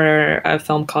Steve Ferrer, a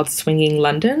film called Swinging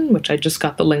London, which I just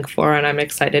got the link for and I'm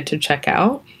excited to check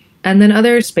out. And then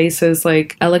other spaces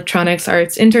like Electronics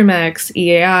Arts Intermex,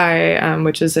 EAI,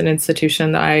 which is an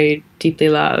institution that I deeply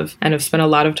love and have spent a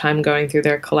lot of time going through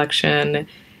their collection.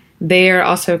 They are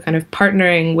also kind of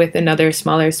partnering with another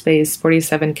smaller space,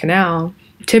 47 Canal,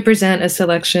 to present a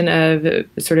selection of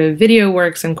sort of video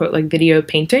works and quote like video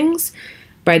paintings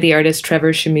by the artist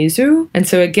Trevor Shimizu. And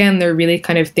so again, they're really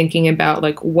kind of thinking about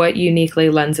like what uniquely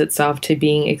lends itself to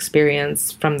being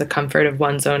experienced from the comfort of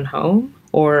one's own home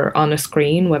or on a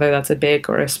screen, whether that's a big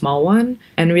or a small one,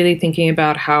 and really thinking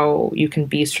about how you can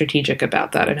be strategic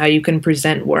about that and how you can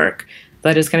present work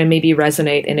that is going to maybe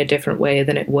resonate in a different way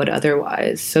than it would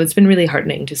otherwise. So it's been really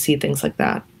heartening to see things like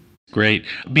that. Great.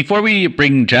 Before we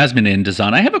bring Jasmine in,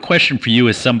 Dazan, I have a question for you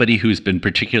as somebody who's been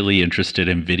particularly interested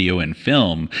in video and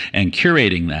film and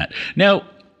curating that. Now,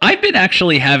 I've been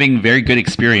actually having very good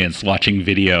experience watching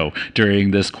video during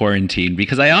this quarantine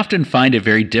because I often find it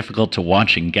very difficult to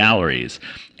watch in galleries.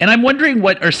 And I'm wondering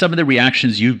what are some of the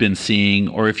reactions you've been seeing,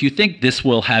 or if you think this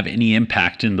will have any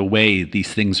impact in the way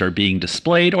these things are being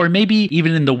displayed, or maybe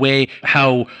even in the way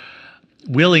how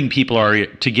willing people are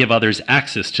to give others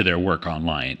access to their work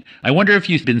online. I wonder if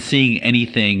you've been seeing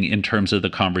anything in terms of the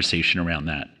conversation around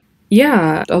that.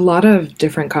 Yeah, a lot of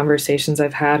different conversations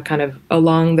I've had kind of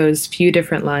along those few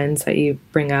different lines that you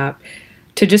bring up.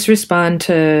 To just respond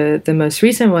to the most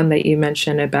recent one that you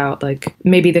mentioned about like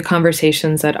maybe the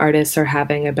conversations that artists are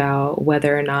having about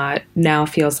whether or not now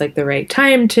feels like the right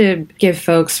time to give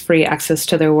folks free access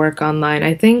to their work online.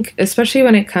 I think especially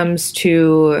when it comes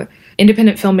to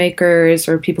independent filmmakers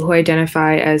or people who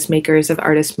identify as makers of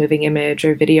artist moving image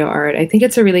or video art, I think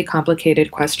it's a really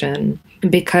complicated question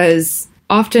because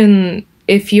often,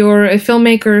 if you're a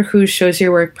filmmaker who shows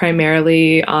your work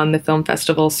primarily on the film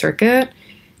festival circuit,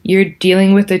 you're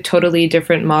dealing with a totally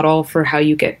different model for how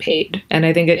you get paid. And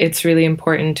I think it's really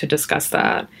important to discuss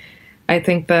that. I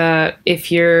think that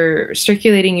if you're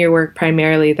circulating your work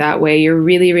primarily that way, you're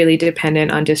really, really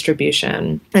dependent on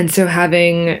distribution. And so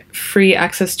having free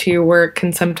access to your work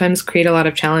can sometimes create a lot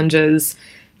of challenges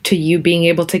to you being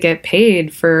able to get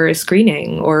paid for a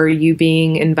screening, or you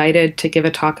being invited to give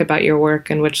a talk about your work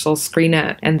in which they'll screen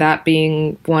it, and that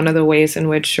being one of the ways in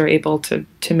which you're able to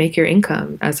make your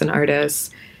income as an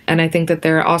artist. And I think that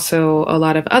there are also a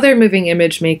lot of other moving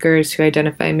image makers who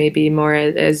identify maybe more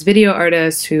as video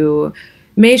artists who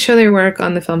may show their work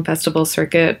on the film festival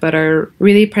circuit, but are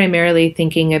really primarily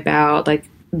thinking about like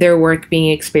their work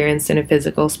being experienced in a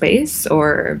physical space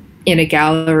or in a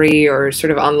gallery or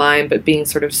sort of online, but being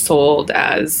sort of sold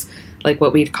as like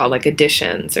what we'd call like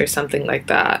editions or something like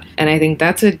that. And I think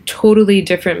that's a totally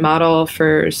different model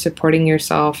for supporting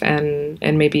yourself and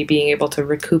maybe being able to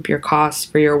recoup your costs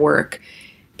for your work,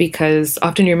 because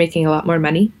often you're making a lot more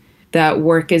money. That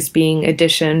work is being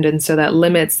editioned, and so that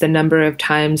limits the number of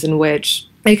times in which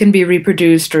it can be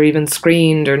reproduced or even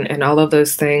screened and all of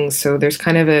those things. So there's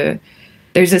kind of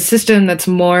there's a system that's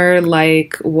more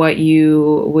like what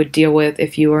you would deal with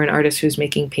if you were an artist who's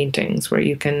making paintings, where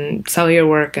you can sell your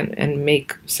work and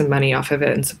make some money off of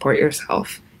it and support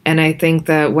yourself. And I think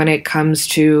that when it comes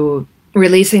to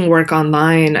releasing work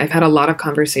online, I've had a lot of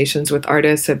conversations with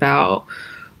artists about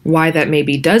why that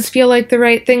maybe does feel like the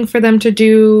right thing for them to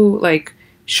do, like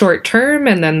short term,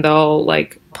 and then they'll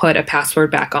like put a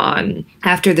password back on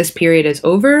after this period is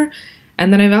over.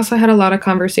 And then I've also had a lot of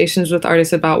conversations with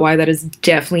artists about why that is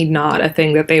definitely not a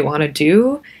thing that they want to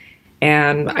do.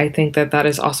 And I think that that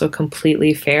is also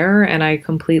completely fair, and I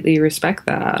completely respect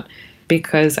that,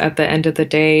 because at the end of the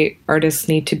day, artists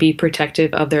need to be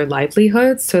protective of their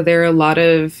livelihoods. So there are a lot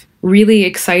of really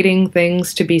exciting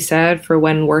things to be said for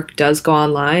when work does go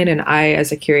online. And I,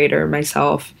 as a curator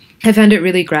myself, have found it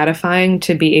really gratifying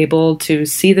to be able to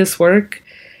see this work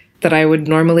that I would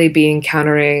normally be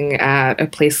encountering at a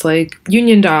place like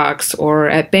Union Docs or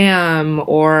at BAM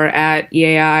or at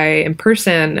EAI in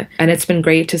person. And it's been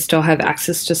great to still have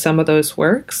access to some of those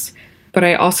works. But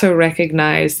I also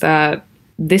recognize that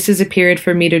this is a period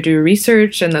for me to do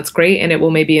research, and that's great, and it will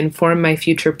maybe inform my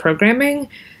future programming.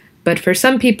 But for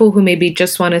some people who maybe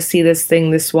just want to see this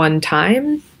thing this one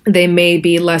time, they may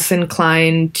be less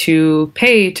inclined to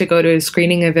pay to go to a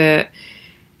screening of it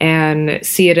and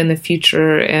see it in the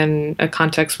future in a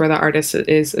context where the artist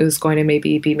is going to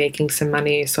maybe be making some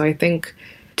money. So I think,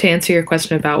 to answer your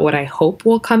question about what I hope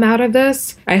will come out of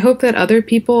this, I hope that other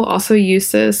people also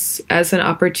use this as an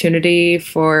opportunity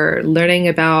for learning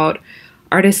about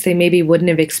artists they maybe wouldn't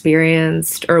have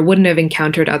experienced or wouldn't have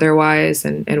encountered otherwise,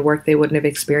 and work they wouldn't have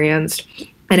experienced.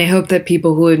 And I hope that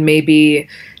people who would maybe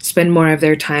spend more of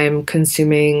their time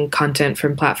consuming content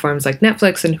from platforms like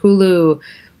Netflix and Hulu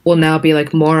will now be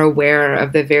like more aware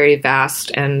of the very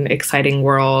vast and exciting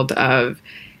world of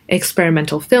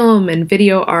experimental film and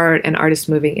video art and artist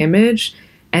moving image.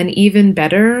 And even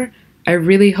better, I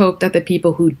really hope that the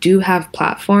people who do have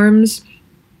platforms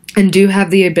and do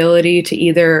have the ability to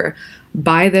either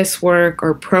buy this work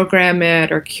or program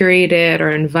it or curate it or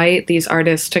invite these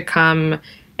artists to come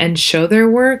and show their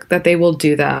work, that they will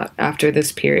do that after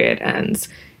this period ends.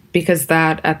 Because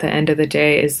that, at the end of the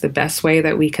day, is the best way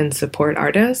that we can support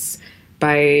artists,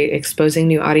 by exposing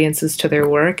new audiences to their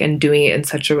work and doing it in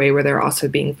such a way where they're also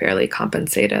being fairly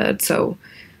compensated. So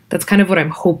that's kind of what I'm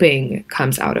hoping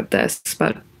comes out of this,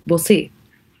 but we'll see.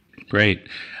 Great.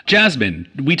 Jasmine,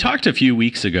 we talked a few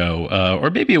weeks ago,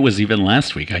 or maybe it was even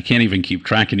last week. I can't even keep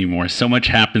track anymore. So much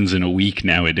happens in a week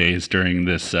nowadays during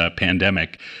this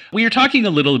pandemic. We were talking a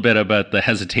little bit about the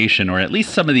hesitation, or at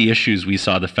least some of the issues we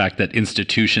saw, the fact that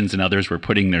institutions and others were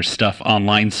putting their stuff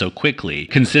online so quickly,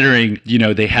 considering,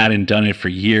 they hadn't done it for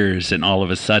years, and all of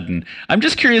a sudden. I'm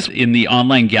just curious, in the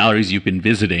online galleries you've been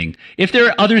visiting, if there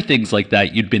are other things like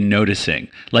that you'd been noticing,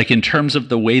 like in terms of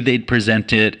the way they'd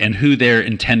present it and who their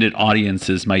intended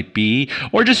audiences might be,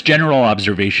 or just general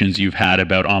observations you've had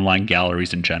about online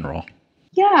galleries in general.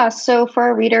 Yeah, so for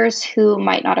our readers who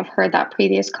might not have heard that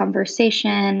previous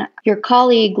conversation, your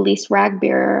colleague, Lise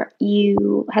Ragbeer,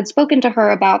 you had spoken to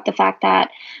her about the fact that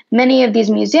many of these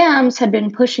museums had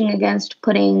been pushing against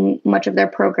putting much of their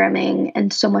programming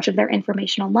and so much of their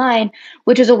information online,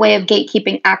 which is a way of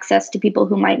gatekeeping access to people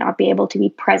who might not be able to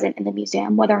be present in the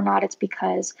museum, whether or not it's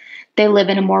because they live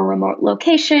in a more remote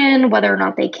location, whether or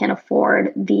not they can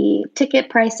afford the ticket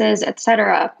prices,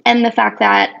 etc. And the fact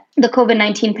that the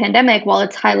COVID-19 pandemic, while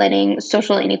it's highlighting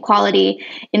social inequality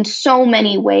in so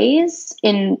many ways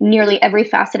in nearly every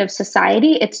facet of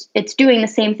society, it's doing the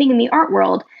same thing in the art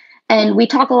world. And we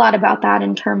talk a lot about that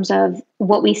in terms of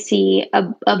what we see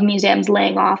of museums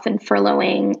laying off and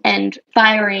furloughing and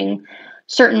firing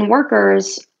certain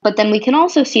workers. But then we can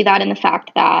also see that in the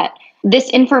fact that this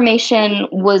information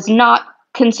was not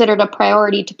considered a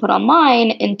priority to put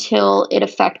online until it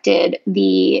affected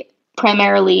the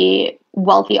primarily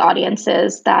wealthy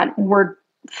audiences that were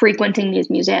frequenting these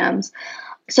museums.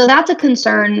 So that's a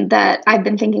concern that I've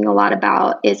been thinking a lot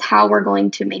about, is how we're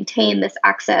going to maintain this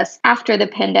access after the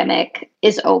pandemic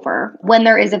is over, when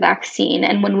there is a vaccine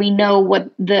and when we know what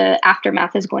the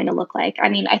aftermath is going to look like. I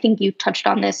mean, I think you touched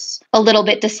on this a little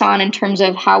bit, Dasan, in terms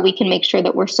of how we can make sure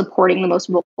that we're supporting the most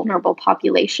vulnerable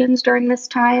populations during this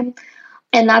time.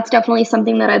 And that's definitely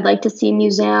something that I'd like to see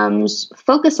museums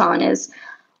focus on, is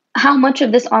how much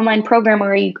of this online program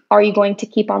are you going to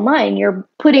keep online? You're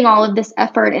putting all of this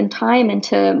effort and time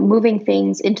into moving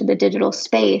things into the digital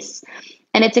space.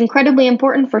 And it's incredibly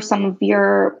important for some of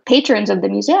your patrons of the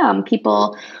museum,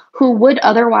 people who would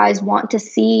otherwise want to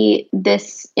see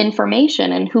this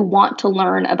information and who want to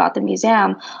learn about the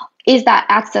museum. Is that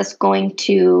access going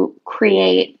to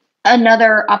create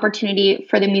another opportunity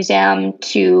for the museum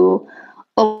to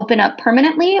open up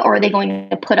permanently, or are they going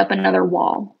to put up another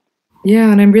wall?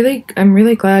 Yeah, and I'm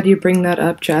really glad you bring that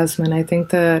up, Jasmine. I think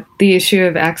that the issue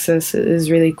of access is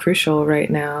really crucial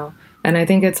right now. And I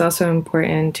think it's also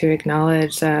important to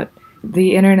acknowledge that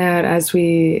the internet, as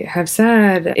we have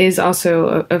said, is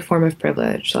also a form of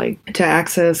privilege. Like, to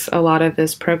access a lot of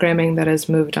this programming that has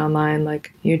moved online,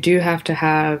 like, you do have to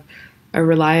have a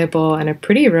reliable and a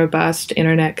pretty robust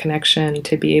internet connection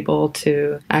to be able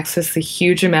to access the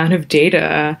huge amount of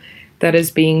data that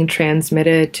is being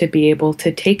transmitted, to be able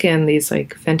to take in these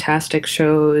like fantastic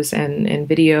shows and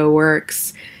video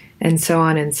works and so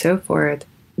on and so forth.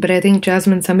 But I think,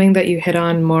 Jasmine, something that you hit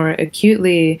on more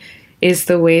acutely is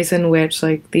the ways in which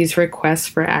like these requests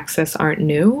for access aren't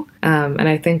new. And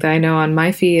I think that I know on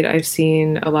my feed, I've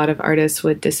seen a lot of artists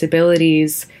with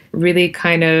disabilities really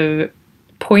kind of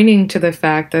pointing to the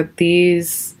fact that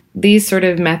these sort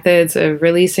of methods of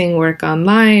releasing work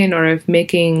online or of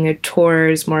making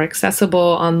tours more accessible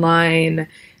online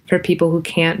for people who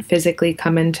can't physically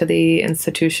come into the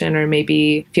institution or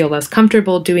maybe feel less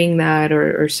comfortable doing that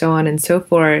or so on and so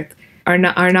forth are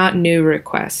not new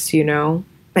requests, you know?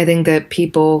 I think that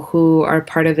people who are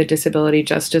part of the disability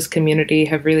justice community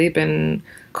have really been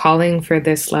calling for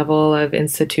this level of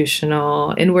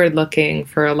institutional inward looking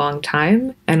for a long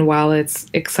time. And while it's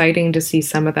exciting to see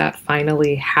some of that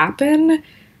finally happen,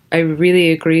 I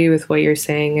really agree with what you're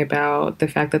saying about the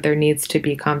fact that there needs to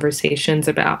be conversations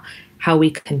about how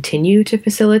we continue to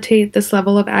facilitate this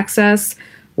level of access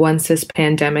once this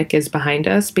pandemic is behind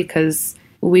us, because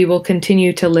we will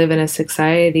continue to live in a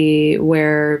society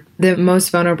where the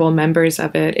most vulnerable members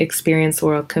of it experience the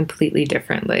world completely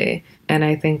differently. And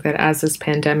I think that as this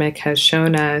pandemic has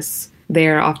shown us, they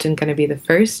are often going to be the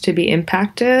first to be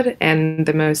impacted and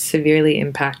the most severely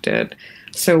impacted.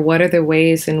 So what are the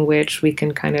ways in which we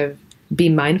can kind of be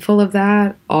mindful of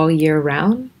that all year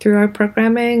round through our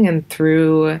programming and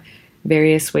through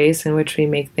various ways in which we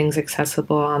make things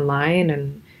accessible online?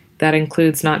 And that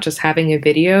includes not just having a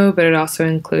video, but it also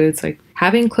includes like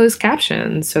having closed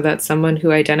captions so that someone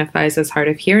who identifies as hard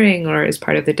of hearing or is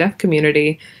part of the deaf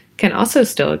community can also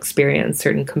still experience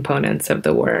certain components of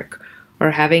the work, or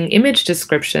having image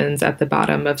descriptions at the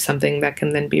bottom of something that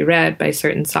can then be read by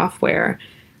certain software.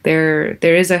 There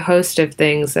is a host of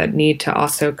things that need to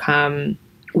also come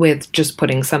with just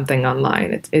putting something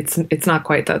online. It's not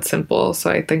quite that simple. So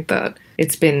I think that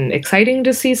it's been exciting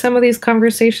to see some of these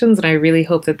conversations, and I really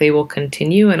hope that they will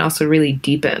continue and also really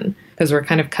deepen, because we're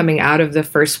kind of coming out of the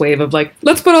first wave of like,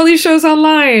 let's put all these shows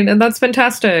online and that's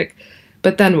fantastic.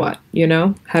 But then what, you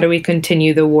know? How do we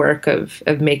continue the work of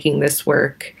making this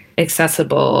work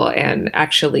accessible and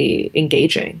actually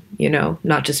engaging, you know,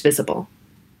 not just visible?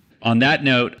 On that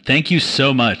note, thank you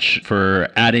so much for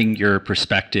adding your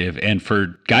perspective and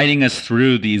for guiding us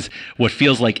through these, what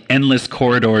feels like endless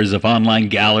corridors of online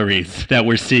galleries that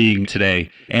we're seeing today.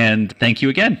 And thank you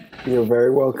again. You're very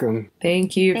welcome.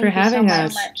 Thank you for having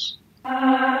us.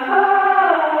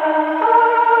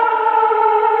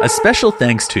 A special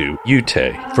thanks to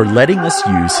Yute for letting us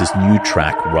use his new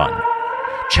track, Run.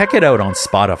 Check it out on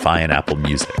Spotify and Apple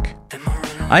Music.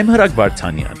 I'm Harag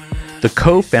Vartanyan, the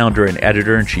co-founder and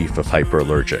editor-in-chief of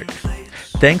Hyperallergic.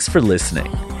 Thanks for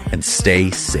listening, and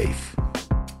stay safe.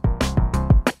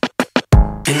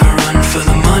 In the run for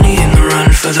the money, in the run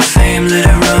for the fame, let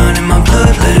it run in my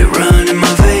blood, let it run in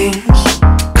my veins.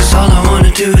 'Cause all I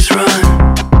wanna do is run.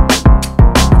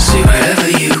 See wherever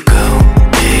you go,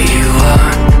 there you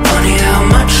are. Funny how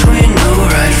much we know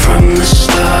right from the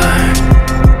start.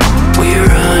 We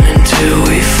run into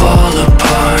fall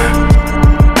apart.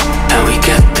 How we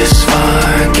get this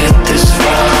far, get this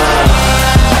far.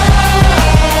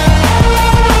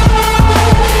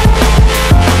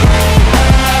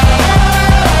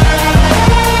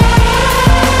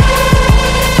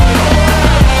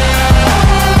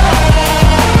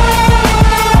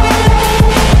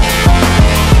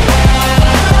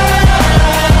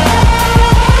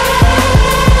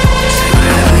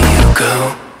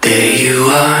 There you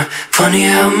are. Funny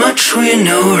how much we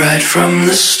know right from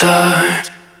the start.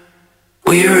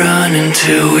 We run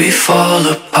until we fall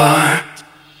apart.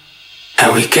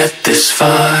 How we get this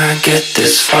far, get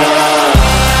this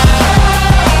far.